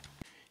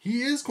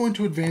 He is going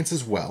to advance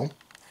as well,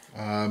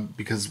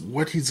 because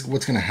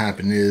what's going to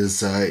happen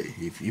is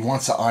if he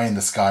wants to eye in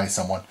the sky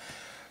someone.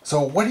 So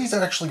what he's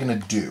actually going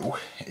to do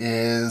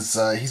is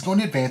he's going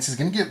to advance. He's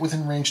going to get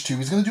within range 2.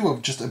 He's going to do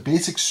just a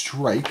basic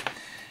strike,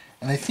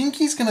 and I think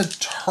he's going to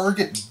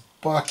target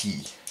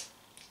Bucky.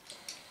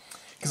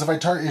 Because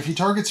if he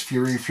targets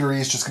Fury, Fury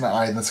is just going to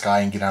eye in the sky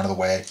and get out of the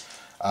way.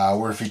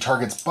 Where if he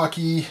targets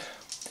Bucky,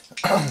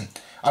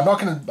 I'm not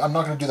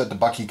gonna do that to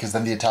Bucky because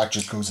then the attack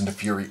just goes into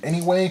Fury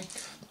anyway.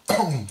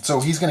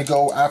 So he's going to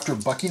go after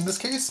Bucky in this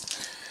case.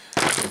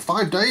 So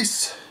 5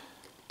 dice.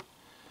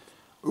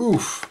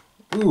 Oof.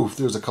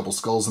 There's a couple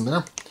skulls in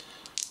there.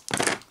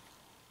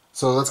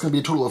 So that's going to be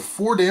a total of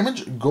 4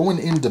 damage going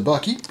into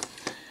Bucky.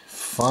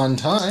 Fun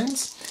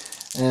times.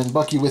 And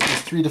Bucky with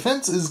his 3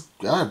 defense is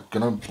going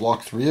to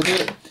block 3 of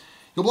it.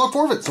 You'll block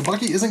 4 of it, so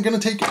Bucky isn't going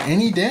to take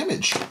any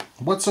damage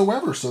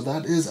whatsoever. So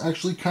that is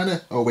actually kind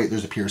of... Oh, wait,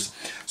 there's a pierce.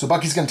 So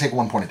Bucky's going to take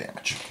 1 point of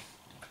damage.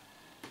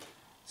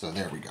 So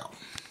there we go.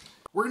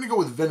 We're going to go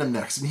with Venom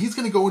next, and he's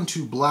going to go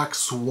into Black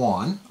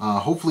Swan,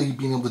 hopefully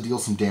being able to deal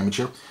some damage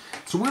here.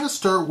 So we're going to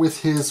start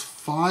with his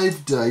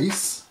 5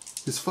 dice,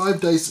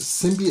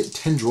 symbiote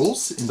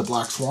tendrils into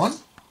Black Swan.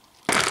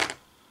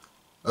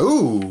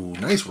 Oh,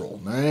 nice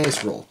roll,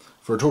 nice roll.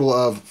 For a total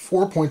of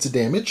 4 points of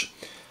damage.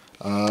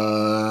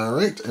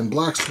 Alright, and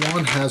Black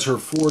Swan has her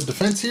 4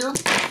 defense here.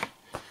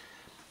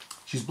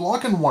 She's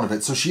blocking 1 of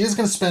it, so she is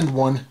going to spend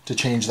 1 to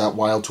change that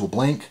wild to a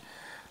blank.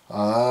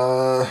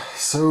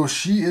 So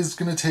she is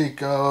going to take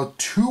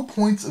 2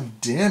 points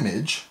of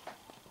damage,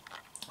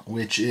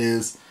 which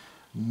is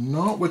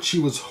not what she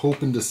was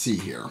hoping to see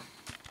here.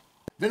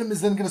 Venom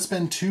is then going to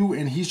spend 2,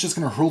 and he's just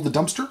going to hurl the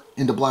dumpster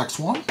into Black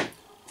Swan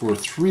for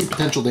 3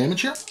 potential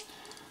damage here.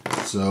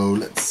 So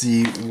let's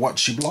see what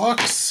she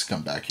blocks.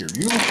 Come back here,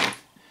 you.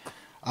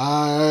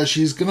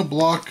 She's going to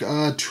block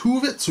 2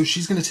 of it, so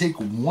she's going to take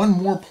 1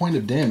 more point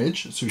of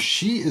damage. So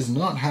she is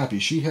not happy.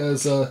 She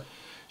has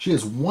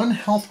 1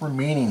 health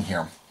remaining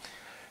here.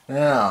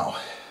 Now,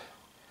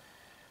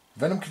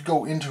 Venom could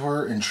go into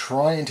her and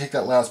try and take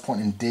that last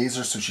point and daze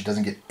her so she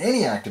doesn't get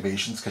any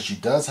activations, because she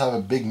does have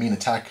a big mean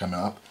attack coming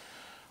up.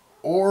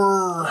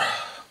 Or,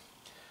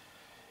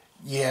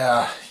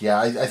 yeah,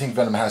 I think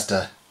Venom has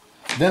to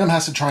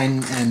try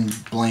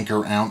and blank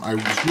her out. I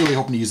was really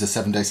hoping to use a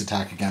 7 dice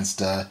attack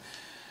against oh,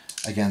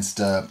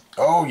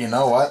 you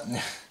know what?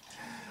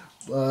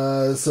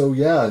 So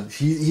yeah,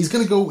 he's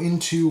gonna go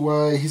into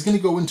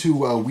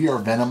We Are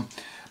Venom.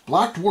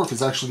 Black Dwarf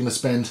is actually gonna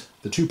spend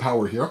the 2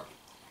 power here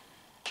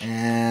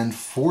and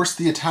force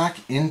the attack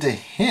into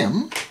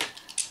him.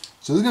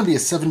 So there's gonna be a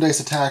 7 dice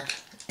attack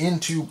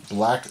into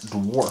Black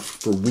Dwarf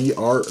for We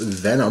Are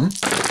Venom.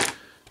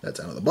 That's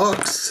out of the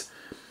box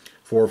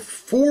for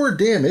 4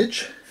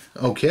 damage.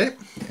 Okay,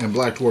 and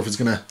Black Dwarf is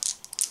gonna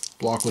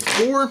block with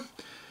 4,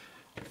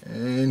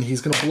 and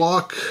he's gonna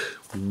block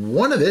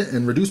 1 of it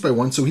and reduce by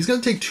 1, so he's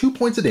going to take 2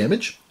 points of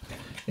damage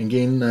and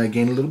gain a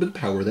little bit of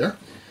power there.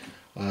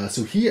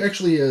 So he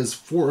actually has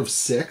 4 of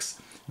 6.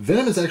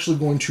 Venom is actually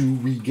going to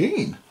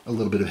regain a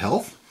little bit of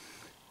health,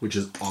 which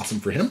is awesome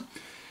for him.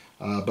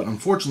 But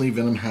unfortunately,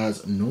 Venom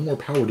has no more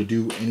power to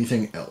do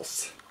anything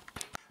else.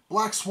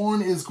 Black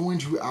Swan is going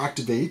to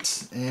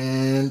activate,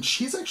 and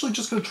she's actually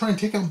just going to try and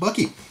take out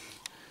Bucky.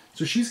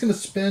 So she's going to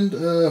spend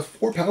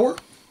 4 power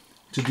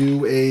to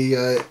do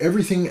a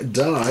everything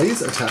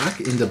dies attack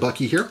into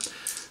Bucky here.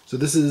 So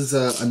this is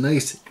a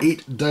nice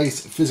 8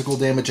 dice physical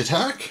damage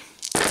attack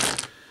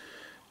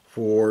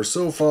for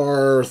so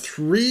far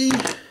 3.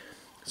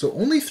 So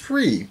only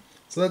 3.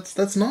 So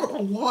that's not a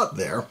lot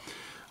there.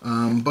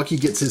 Bucky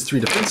gets his 3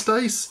 defense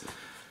dice,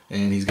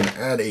 and he's going to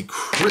add a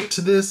crit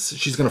to this.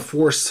 She's going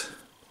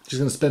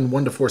to spend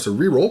 1 to force a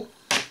reroll.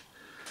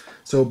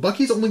 So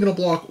Bucky's only going to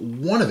block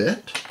 1 of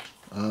it.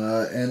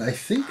 And I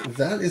think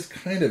that is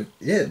kind of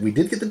it. We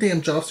did get the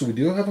damage off, so we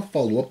do have a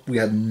follow-up. We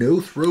have no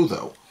throw,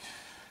 though.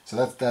 So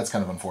that's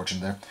kind of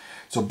unfortunate there.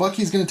 So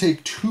Bucky's going to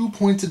take 2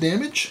 points of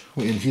damage,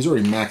 and he's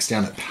already maxed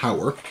down at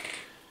power.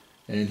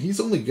 And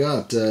he's only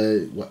got,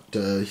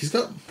 he's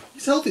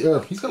healthy.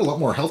 He's got a lot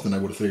more health than I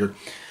would have figured.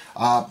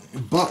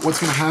 But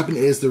what's going to happen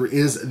is there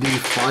is the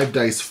 5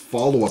 dice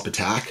follow-up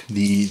attack,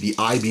 the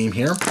I-beam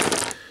here,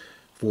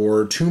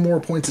 for 2 more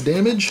points of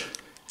damage.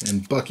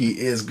 And Bucky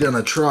is going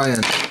to try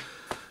and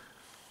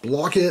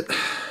block it.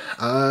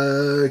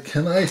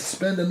 Can I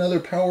spend another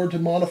power to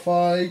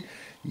modify?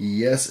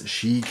 Yes,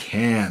 she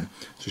can.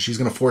 So she's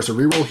going to force a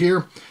reroll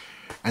here,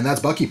 and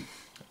that's Bucky.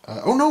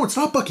 Oh no, it's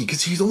not Bucky,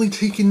 because he's only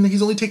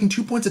taking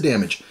 2 points of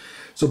damage.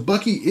 So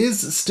Bucky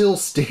is still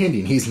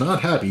standing. He's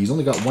not happy. He's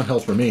only got 1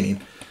 health remaining,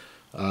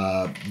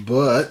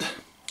 but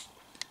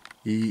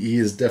he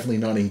is definitely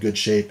not in good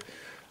shape.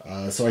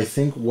 So I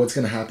think what's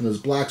going to happen is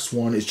Black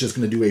Swan is just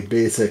going to do a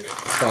basic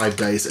 5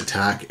 dice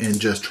attack and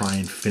just try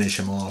and finish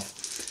him off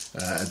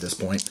at this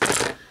point.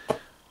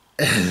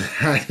 And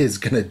that is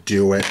going to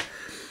do it.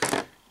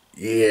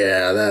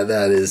 Yeah,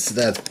 that's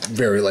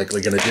very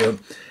likely going to do it.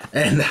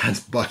 And that's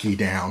Bucky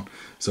down.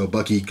 So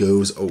Bucky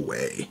goes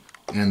away.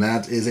 And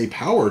that is a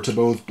power to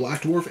both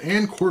Black Dwarf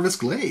and Corvus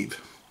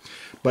Glaive.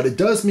 But it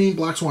does mean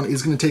Black Swan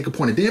is going to take a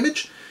point of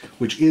damage,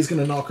 which is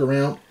going to knock her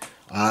out.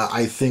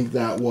 I think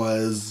that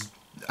was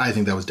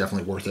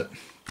definitely worth it.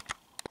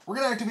 We're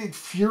going to activate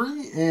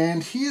Fury,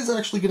 and he is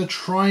actually going to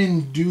try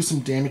and do some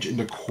damage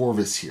into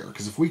Corvus here.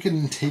 Because if we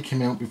can take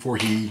him out before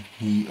he...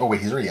 Oh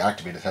wait, he's already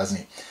activated,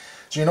 hasn't he?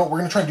 So you know what, we're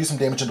going to try and do some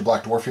damage into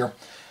Black Dwarf here.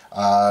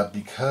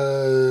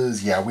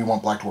 Because, yeah, we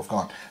want Black Dwarf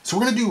gone. So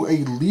we're going to do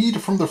a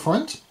lead from the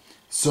front.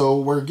 So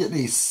we're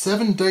getting a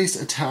 7 dice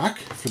attack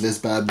for this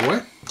bad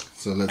boy.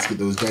 So let's get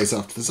those dice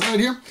off to the side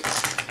here.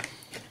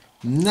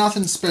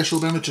 Nothing special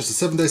about it, just a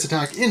 7 dice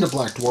attack into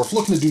Black Dwarf,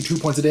 looking to do 2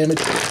 points of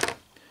damage.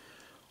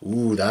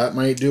 Ooh, that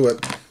might do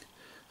it.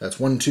 That's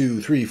 1,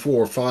 2, 3,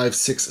 4, 5,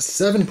 6,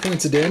 7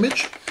 points of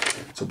damage.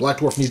 So Black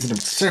Dwarf needs an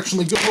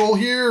exceptionally good roll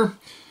here.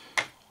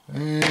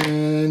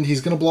 And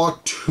he's going to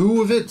block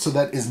 2 of it, so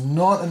that is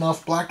not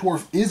enough. Black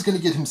Dwarf is going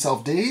to get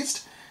himself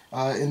dazed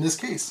in this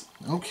case.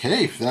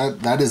 Okay,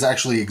 that is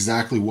actually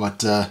exactly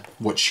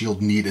what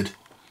shield needed.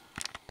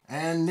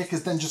 And Nick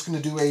is then just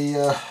going to do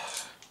a...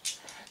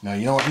 No,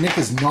 you know what? Nick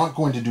is not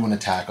going to do an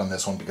attack on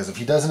this one, because if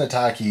he does an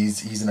attack,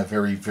 he's in a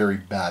very, very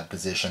bad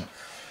position.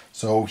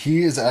 So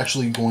he is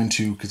actually going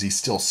to, because he's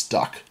still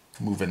stuck,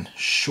 moving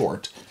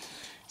short.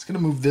 He's going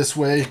to move this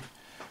way.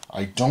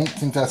 I don't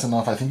think that's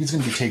enough. I think he's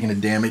going to be taking a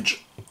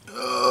damage.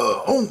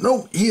 Oh,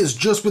 no, he is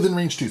just within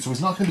range 2, so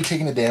he's not going to be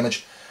taking a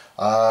damage.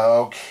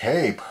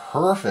 Okay,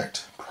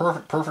 perfect.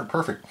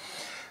 Perfect.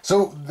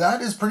 So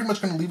that is pretty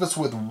much going to leave us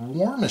with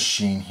War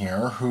Machine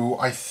here, who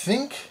I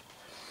think...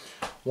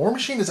 War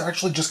Machine is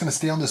actually just going to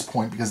stay on this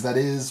point, because that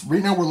is...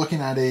 Right now we're looking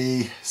at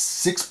a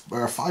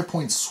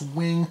 5-point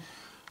swing.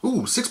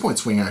 Ooh, 6-point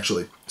swing,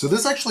 actually. So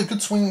this is actually a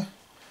good swing,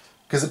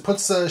 because it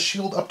puts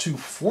shield up to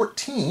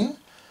 14,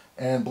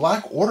 and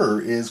Black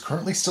Order is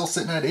currently still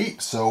sitting at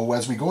 8. So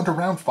as we go into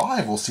round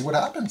 5, we'll see what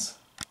happens.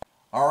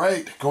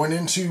 Alright, going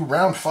into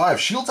round 5.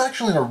 Shield's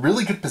actually in a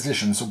really good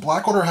position, so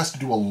Black Order has to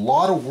do a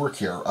lot of work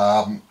here.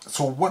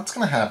 So what's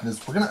going to happen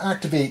is we're going to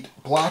activate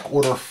Black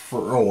Order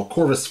for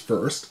Corvus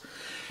first.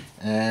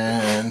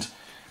 And,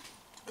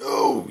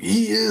 oh,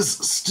 he is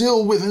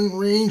still within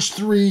range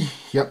 3.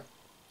 Yep,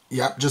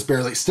 just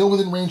barely. Still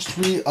within range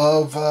 3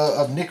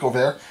 of Nick over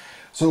there.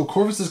 So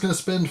Corvus is going to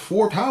spend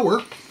 4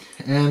 power,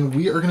 and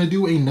we are going to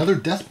do another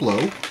death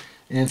blow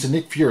into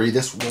Nick Fury.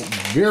 This will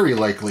very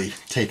likely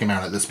take him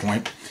out at this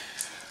point.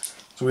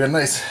 So we got a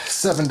nice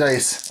 7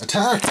 dice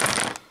attack.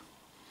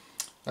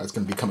 That's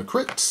going to become a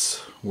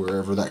crit,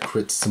 wherever that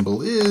crit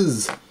symbol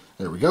is.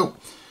 There we go.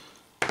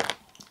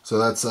 So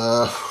that's,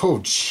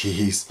 oh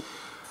jeez.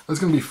 That's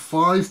going to be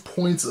 5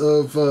 points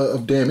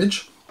of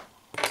damage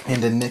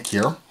into Nick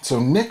here.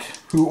 So Nick,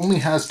 who only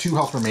has 2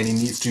 health remaining,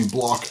 needs to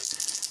block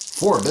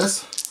 4 of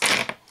this.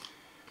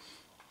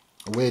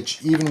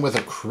 Which, even with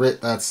a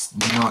crit, that's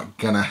not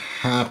going to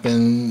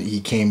happen.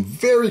 He came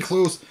very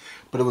close,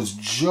 but it was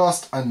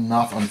just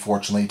enough,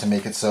 unfortunately, to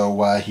make it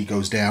so he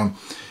goes down.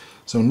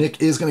 So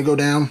Nick is going to go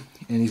down,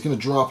 and he's going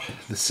to drop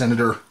the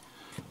Senator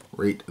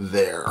right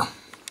there.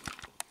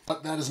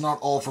 But that is not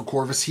all for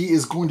Corvus. He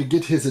is going to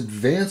get his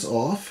advance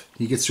off.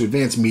 He gets to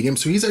advance medium,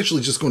 so he's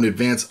actually just going to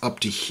advance up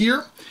to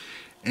here.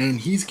 And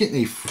he's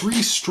getting a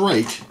free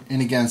strike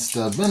in against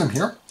Venom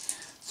here.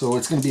 So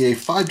it's going to be a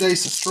 5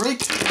 dice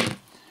strike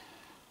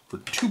for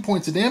 2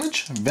 points of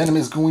damage. Venom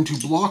is going to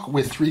block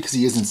with 3 because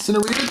he is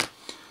incinerated.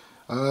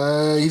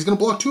 He's going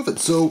to block 2 of it.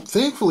 So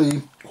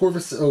thankfully,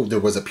 Corvus... Oh, there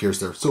was a pierce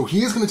there. So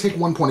he is going to take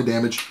 1 point of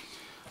damage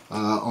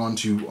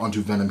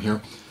onto Venom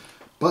here.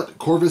 But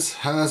Corvus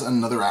has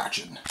another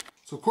action.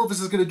 So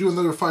Corvus is going to do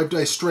another 5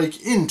 dice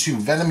strike into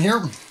Venom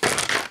here.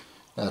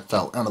 That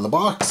fell out of the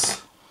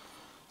box.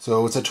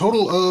 So it's a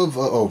total of...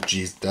 oh,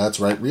 geez, that's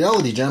right.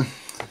 Reality Gem.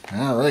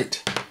 All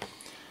right.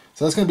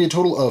 So that's going to be a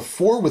total of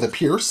 4 with a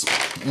pierce.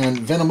 And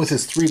Venom with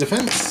his 3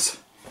 defense.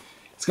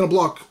 It's going to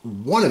block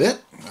 1 of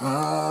it.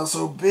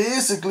 So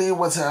basically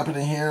what's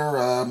happening here,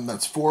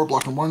 that's 4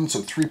 blocking 1,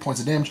 so 3 points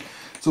of damage.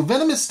 So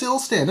Venom is still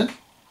standing.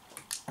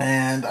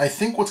 And I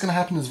think what's going to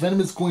happen is Venom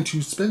is going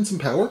to spend some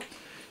power.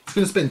 He's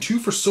going to spend 2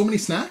 for So Many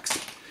Snacks.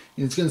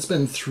 And he's going to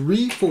spend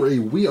 3 for a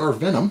We Are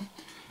Venom.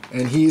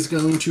 And he's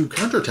going to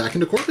counterattack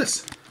into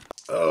Corvus.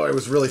 Oh, I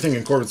was really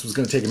thinking Corvus was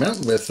going to take him out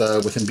with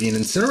him being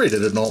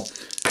incinerated and all.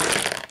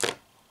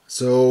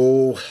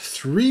 So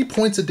 4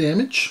 points of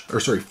damage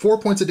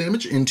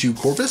into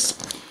Corvus,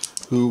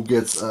 who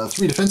gets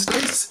 3 defense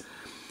dice.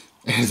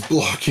 And is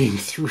blocking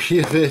 3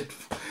 of it.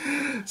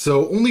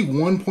 So only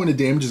 1 point of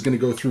damage is going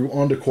to go through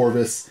onto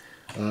Corvus,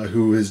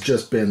 who has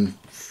just been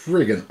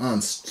friggin'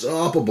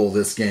 unstoppable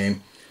this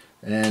game.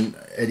 And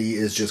Eddie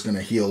is just going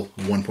to heal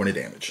 1 point of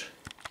damage.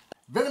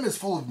 Venom is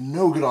full of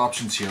no good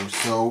options here,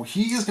 so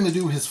he is going to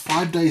do his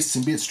 5 dice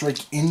symbiote strike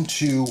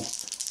into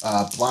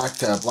Black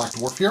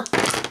Dwarf here.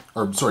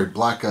 Or, sorry,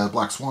 Black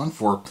Swan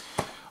for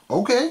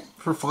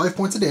 5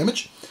 points of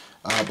damage.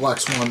 Black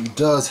Swan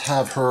does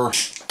have her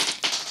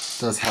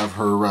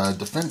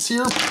defense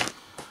here.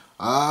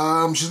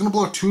 She's going to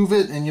block 2 of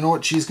it, and you know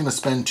what? She's going to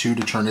spend 2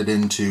 to turn it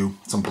into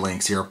some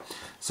blanks here.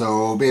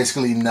 So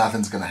basically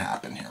nothing's going to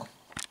happen here.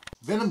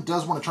 Venom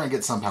does want to try and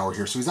get some power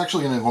here, so he's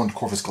actually going to go into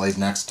Corvus Glaive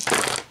next.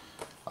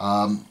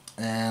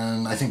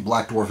 And I think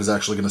Black Dwarf is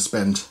actually going to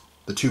spend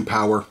the 2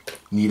 power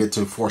needed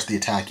to force the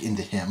attack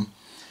into him.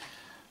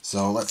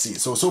 So let's see.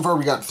 So far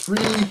we got 3.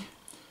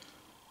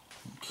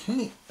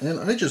 Okay, and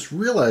I just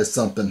realized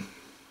something.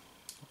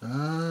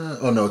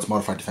 Oh no, it's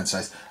modified defense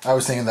dice. I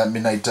was thinking that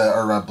Midnight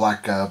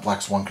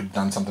Black Swan could have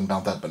done something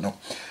about that, but no.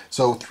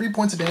 So 3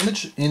 points of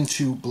damage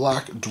into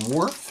Black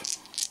Dwarf,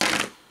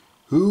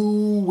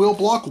 who will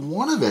block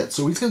 1 of it.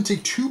 So he's going to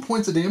take 2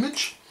 points of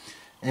damage,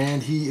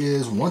 and he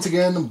is once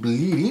again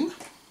bleeding,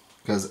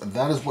 because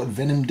that is what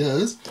Venom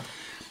does.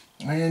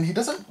 And he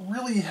doesn't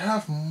really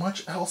have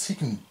much else he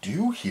can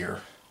do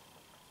here.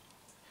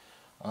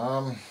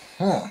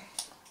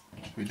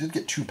 We did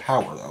get 2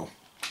 power though.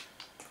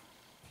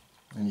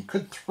 And he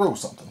could throw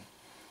something.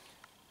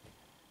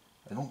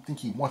 I don't think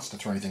he wants to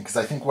throw anything, because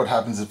I think what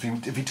happens if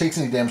he takes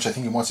any damage, I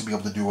think he wants to be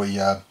able to do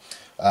a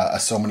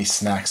so many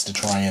snacks to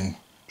try and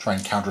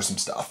counter some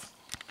stuff.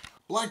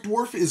 Black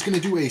Dwarf is going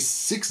to do a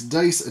 6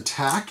 dice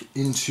attack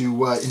into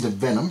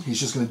Venom. He's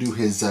just going to do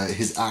his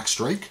axe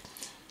strike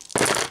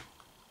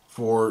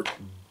for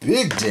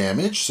big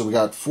damage. So we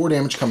got 4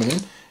 damage coming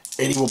in.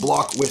 Eddie will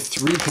block with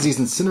 3 because he's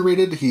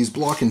incinerated. He's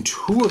blocking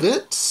 2 of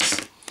it. So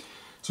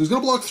he's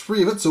going to block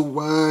 3 of it.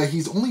 So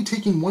he's only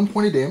taking 1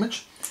 point of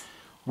damage,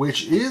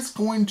 which is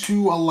going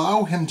to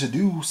allow him to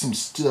do some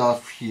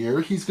stuff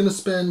here. He's going to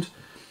spend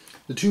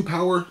the 2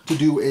 power to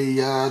do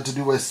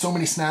a so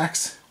many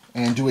snacks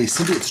and do a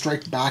symbiote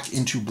strike back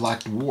into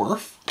Black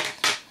Dwarf.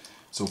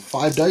 So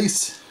 5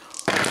 dice.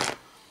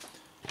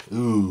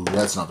 Ooh,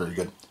 that's not very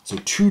good. So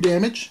 2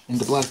 damage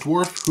into Black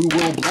Dwarf, who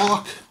will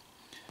block.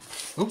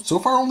 Oh, so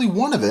far only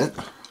 1 of it.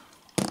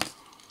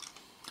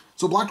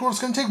 So Black Dwarf's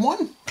going to take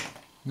 1.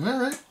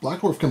 Alright, Black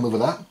Dwarf can live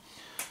with that.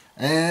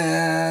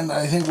 And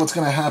I think what's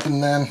going to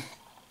happen then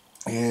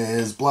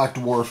is Black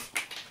Dwarf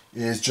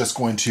is just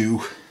going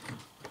to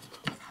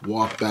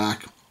walk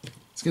back.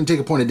 It's going to take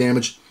a point of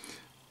damage,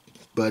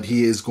 but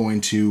he is going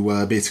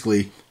to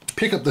basically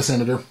pick up the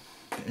Senator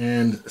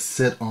and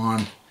sit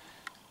on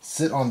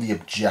the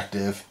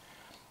objective,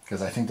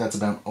 because I think that's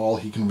about all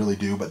he can really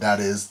do, but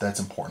that's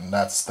important.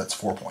 That's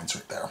 4 points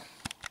right there.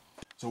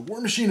 So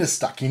War Machine is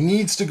stuck. He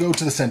needs to go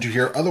to the center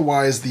here,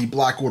 otherwise the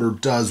Black Order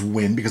does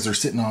win, because they're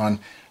sitting on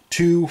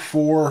 2,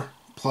 4,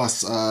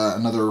 plus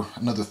another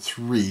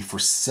 3 for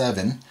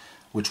 7,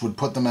 which would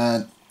put them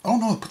at, oh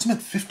no, it puts them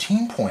at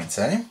 15 points,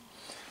 eh?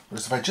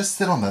 Whereas if I just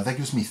sit on that, that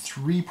gives me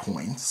 3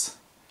 points.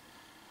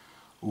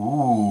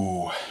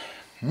 Ooh,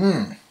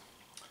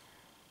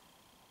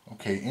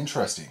 okay,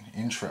 interesting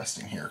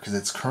here, because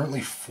it's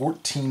currently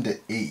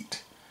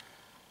 14-8.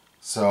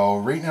 So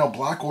right now,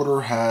 Black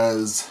Order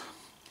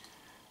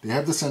they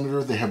have the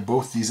Senator, they have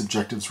both these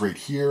objectives right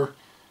here.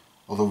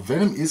 Although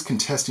Venom is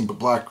contesting, but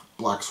Black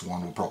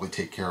Swan will probably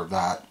take care of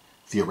that,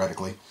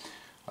 theoretically.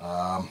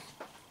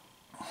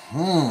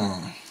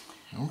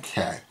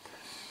 Okay.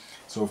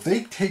 So if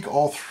they take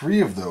all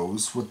 3 of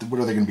those, what are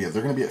they going to be at?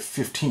 They're going to be at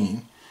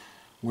 15.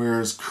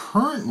 Whereas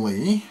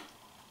currently,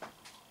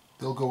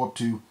 they'll go up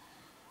to...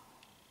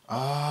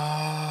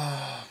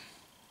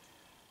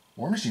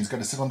 War Machine's got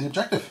to sit on the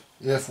objective.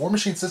 If War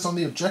Machine sits on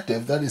the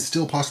objective, that is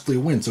still possibly a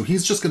win. So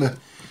he's just going to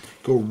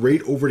go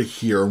right over to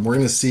here, and we're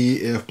going to see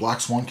if Black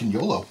Swan can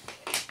YOLO.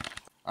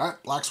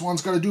 Alright, Black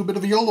Swan's got to do a bit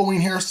of a YOLOing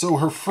here, so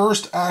her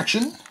first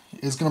action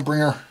is going to bring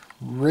her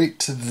right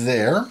to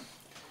there.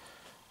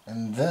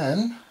 And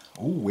then,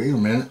 oh, wait a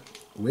minute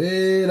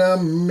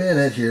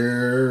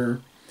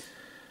here.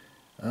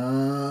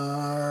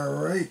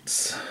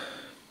 Alright.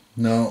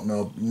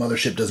 No,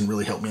 Mothership doesn't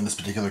really help me in this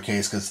particular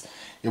case, because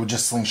it would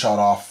just slingshot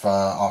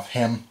off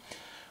him,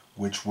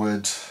 which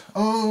would,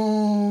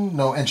 oh,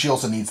 no, and she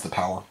also needs the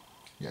power.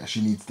 Yeah,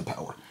 she needs the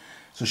power.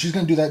 So she's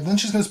going to do that. Then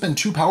she's going to spend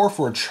 2 power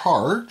for a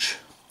charge,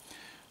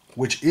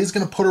 which is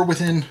going to put her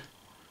within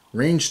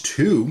range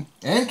 2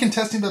 and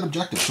contesting that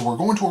objective. So we're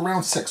going to a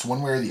round 6,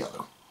 one way or the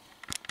other.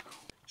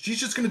 She's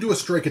just going to do a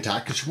strike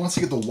attack because she wants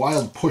to get the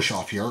wild push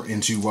off here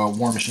into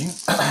War Machine.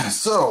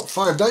 So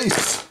 5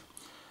 dice.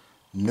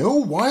 No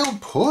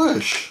wild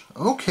push.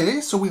 Okay,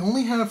 so we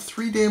only have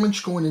 3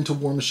 damage going into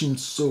War Machine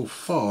so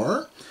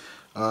far,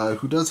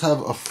 who does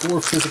have a 4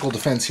 physical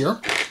defense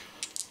here.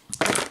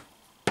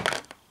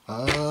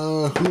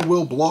 Who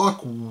will block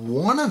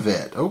 1 of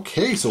it.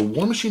 Okay, so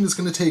War Machine is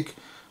going to take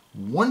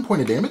 1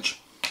 point of damage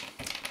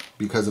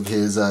because of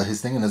his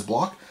thing and his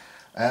block,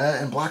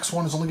 and Black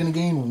Swan is only going to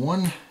gain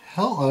 1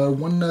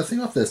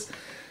 thing off this.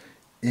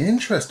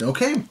 Interesting.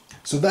 Okay,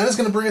 so that is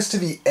going to bring us to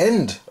the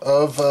end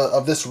of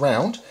this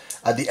round.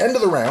 At the end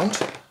of the round,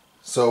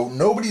 so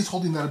nobody's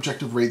holding that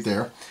objective right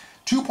there.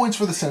 2 points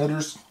for the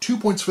Senators, 2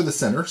 points for the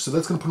center, so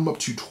that's going to put them up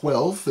to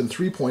 12. Then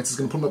 3 points is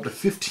going to put them up to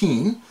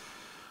 15.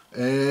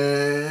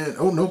 And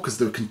oh no, because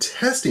they're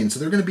contesting, so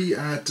they're going to be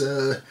at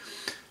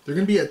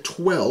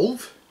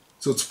 12.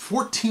 So it's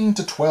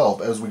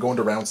 14-12 as we go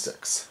into round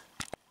 6.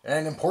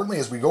 And importantly,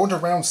 as we go into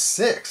round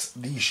 6,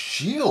 the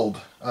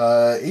Shield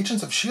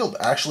Agents of S.H.I.E.L.D.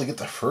 actually get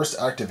the first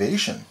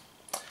activation.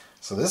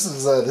 So this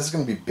is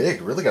going to be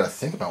big. Really got to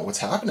think about what's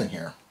happening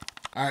here.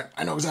 All right,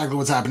 I know exactly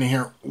what's happening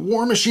here.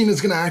 War Machine is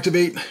going to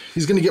activate.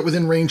 He's going to get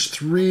within range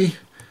 3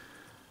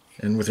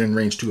 and within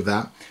range 2 of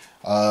that.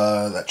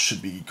 That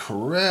should be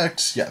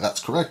correct. Yeah,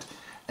 that's correct.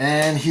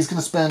 And he's going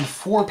to spend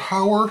 4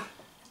 power,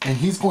 and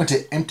he's going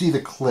to empty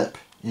the clip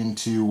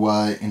into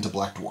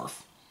Black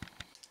Dwarf.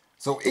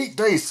 So 8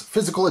 dice,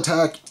 physical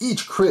attack.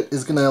 Each crit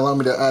is going to allow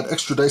me to add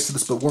extra dice to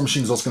this, but War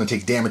Machine is also going to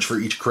take damage for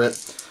each crit.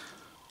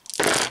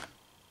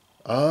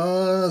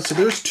 So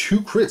there's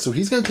 2 crits, so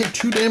he's going to take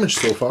 2 damage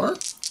so far.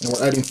 And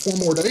we're adding 4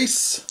 more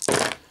dice.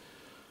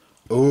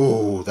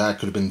 Oh, that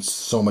could have been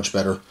so much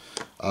better.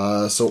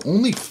 So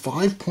only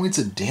 5 points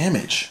of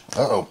damage.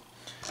 Uh-oh.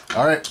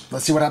 Alright,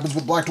 let's see what happens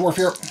with Black Dwarf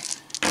here.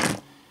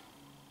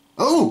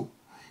 Oh!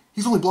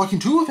 He's only blocking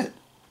 2 of it.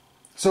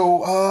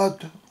 So,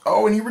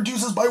 Oh, and he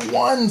reduces by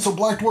 1, so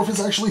Black Dwarf is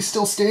actually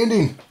still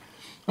standing.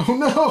 Oh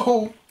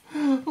no!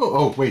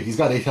 Oh, wait, he's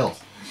got 8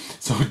 health.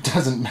 So it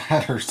doesn't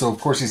matter, so of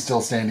course he's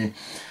still standing.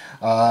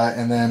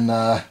 And then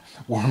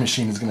War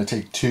Machine is going to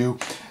take 2.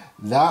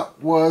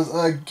 That was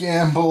a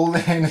gamble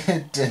and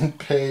it didn't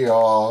pay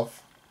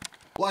off.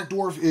 Black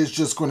Dwarf is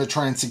just going to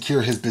try and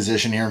secure his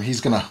position here.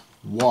 He's going to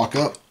walk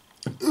up,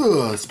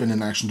 spend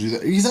an action to do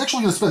that. He's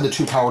actually going to spend the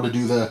 2 power to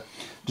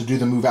do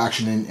the move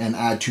action and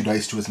add 2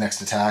 dice to his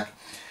next attack.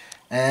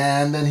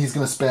 And then he's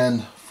going to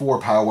spend 4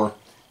 power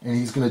and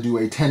he's going to do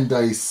a 10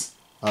 dice,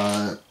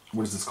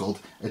 what is this called?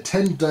 A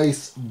 10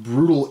 dice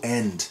brutal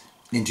end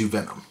into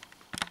Venom.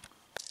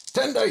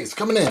 10 dice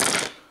coming in.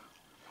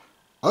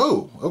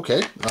 Oh,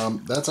 okay.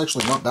 That's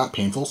actually not that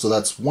painful. So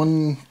that's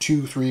 1,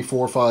 2, 3,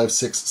 4, 5,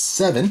 6,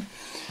 7.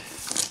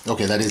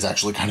 Okay, that is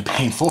actually kind of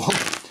painful.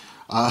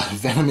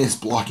 Venom is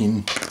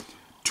blocking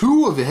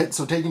 2 of it,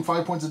 so taking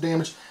 5 points of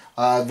damage.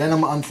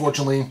 Venom,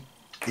 unfortunately,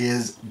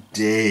 is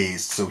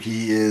dazed. So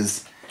he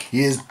is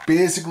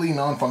basically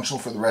non-functional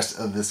for the rest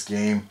of this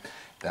game.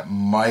 That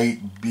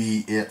might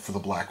be it for the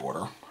Black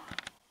Order.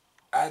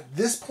 At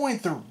this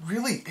point, there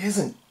really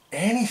isn't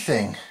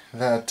anything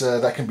that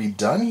that can be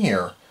done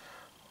here.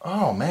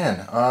 Oh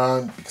man,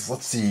 because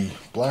let's see,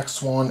 Black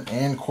Swan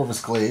and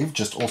Corvus Glaive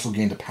just also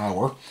gained a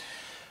power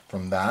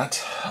from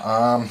that.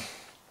 I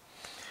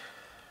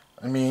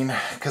mean,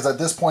 because at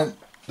this point,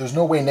 there's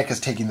no way Nick is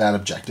taking that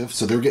objective,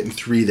 so they're getting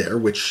 3 there,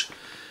 which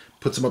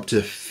puts him up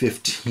to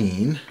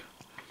 15.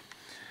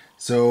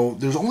 So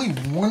there's only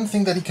one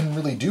thing that he can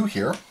really do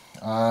here.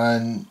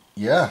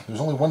 Yeah, there's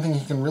only one thing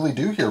he can really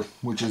do here,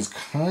 which is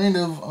kind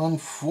of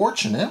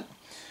unfortunate.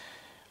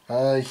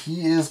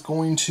 He is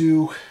going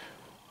to...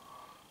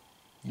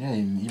 Yeah,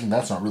 even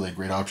that's not really a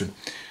great option.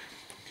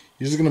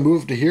 He's just going to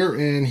move to here,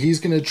 and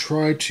he's going to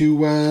try to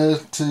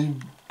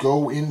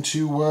go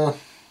into... we're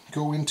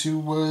going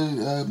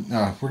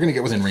to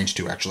get within range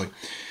 2, actually.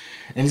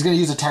 And he's going to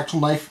use a tactical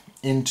knife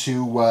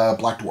into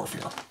Black Dwarf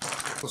here.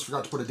 Almost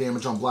forgot to put a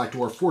damage on Black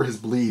Dwarf for his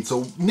bleed.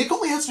 So Nick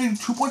only has to do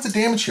 2 points of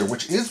damage here,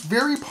 which is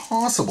very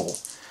possible.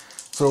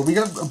 So we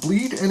got a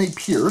bleed and a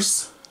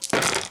pierce.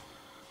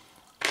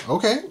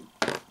 Okay.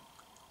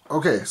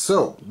 Okay,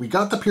 so we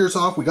got the pierce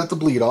off, we got the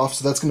bleed off,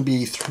 so that's going to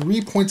be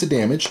 3 points of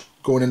damage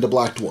going into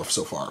Black Dwarf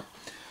so far.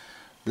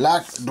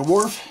 Black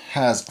Dwarf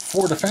has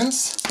 4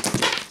 defense.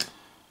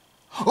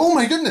 Oh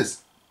my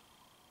goodness!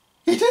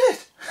 He did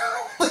it!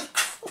 Holy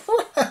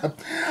crap!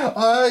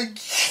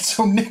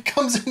 So Nick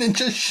comes in and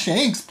just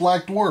shanks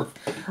Black Dwarf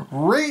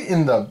right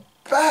in the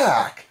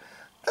back.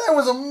 That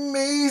was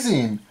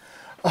amazing.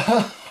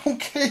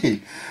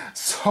 Okay,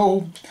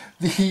 so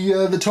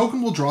the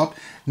token will drop.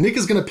 Nick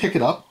is going to pick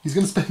it up. He's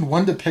going to spend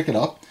 1 to pick it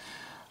up,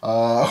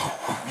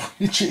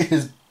 which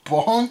is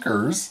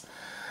bonkers.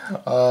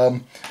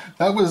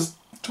 That was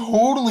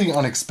totally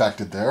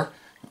unexpected there.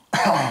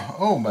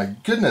 Oh my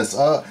goodness.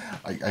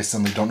 I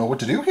suddenly don't know what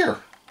to do here.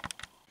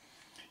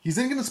 He's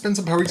then going to spend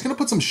some power. He's going to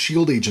put some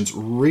shield agents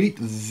right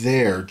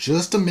there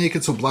just to make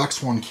it so Black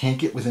Swan can't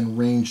get within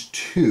range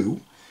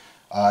 2.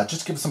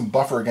 Just give some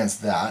buffer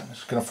against that.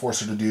 It's going to force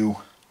her to do...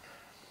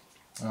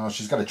 Oh,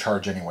 she's got to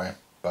charge anyway.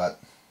 But,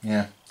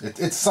 yeah,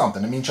 it's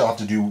something. It means she'll have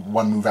to do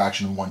 1 move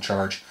action and 1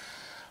 charge.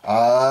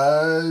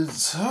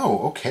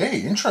 Okay,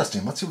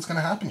 interesting. Let's see what's going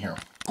to happen here.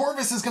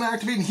 Corvus is going to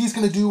activate, and he's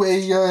going to do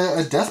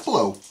a death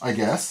blow, I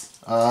guess.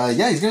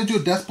 Yeah, he's going to do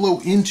a death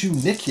blow into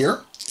Nick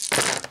here.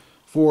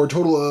 For a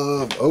total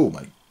of... Oh,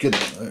 my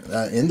goodness.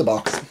 In the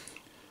box.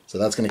 So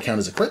that's going to count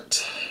as a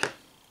crit.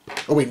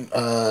 Oh, wait.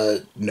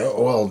 No,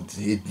 well,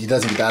 he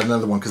doesn't add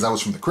another one because that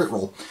was from the crit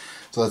roll.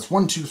 So that's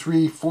 1, 2,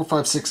 3, 4,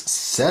 5, 6,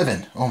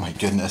 7. Oh, my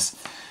goodness.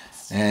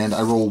 And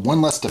I roll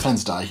 1 less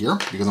defense die here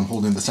because I'm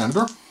holding the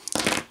Senator.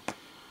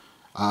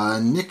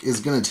 Nick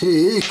is going to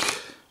take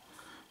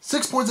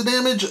 6 points of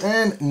damage,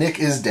 and Nick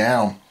is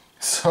down.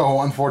 So,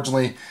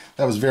 unfortunately,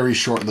 that was very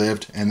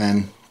short-lived, and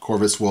then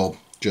Corvus will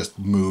just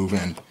move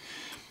and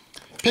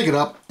pick it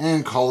up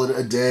and call it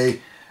a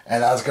day,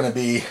 and that's going to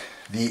be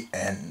the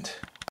end.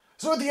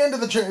 So at the end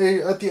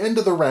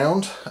of the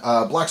round,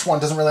 Black Swan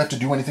doesn't really have to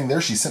do anything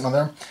there. She's sitting on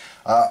there.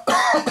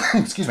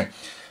 Excuse me.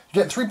 You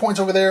get 3 points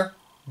over there,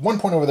 1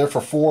 point over there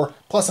for 4,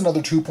 plus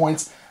another 2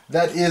 points.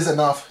 That is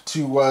enough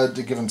to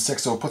give him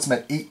 6, so it puts him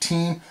at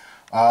 18.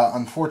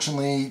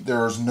 Unfortunately,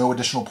 there's no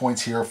additional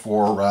points here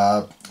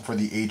for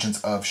the Agents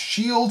of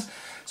S.H.I.E.L.D.,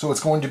 so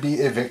it's going to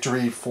be a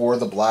victory for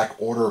the Black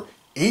Order,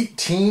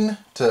 18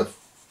 to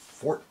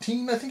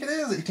 14, I think it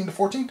is, 18 to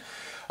 14.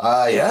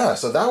 Yeah,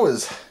 so that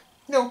was,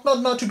 you know,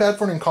 not too bad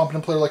for an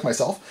incompetent player like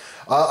myself.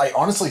 I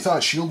honestly thought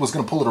S.H.I.E.L.D. was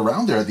going to pull it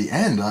around there at the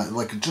end,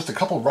 like just a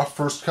couple rough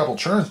first couple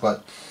turns,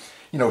 but,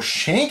 you know,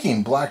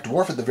 shanking Black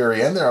Dwarf at the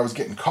very end there, I was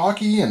getting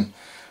cocky, and,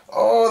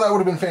 oh, that would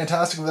have been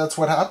fantastic if that's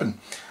what happened.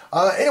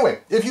 Anyway,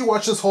 if you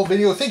watched this whole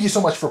video, thank you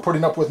so much for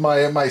putting up with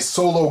my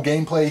solo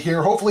gameplay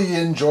here. Hopefully you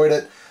enjoyed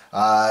it.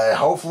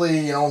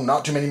 Hopefully, you know,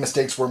 not too many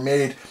mistakes were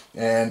made.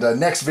 And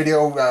next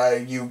video,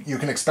 you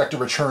can expect a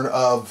return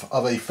of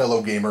a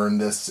fellow gamer in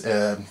this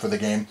for the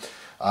game.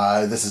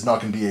 This is not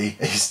going to be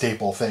a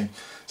staple thing.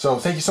 So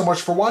thank you so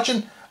much for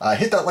watching.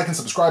 Hit that like and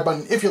subscribe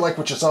button if you like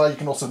what you saw. You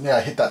can also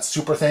hit that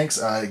super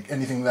thanks.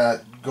 Anything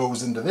that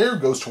goes into there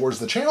goes towards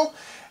the channel.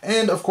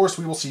 And of course,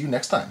 we will see you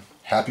next time.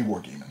 Happy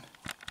wargaming.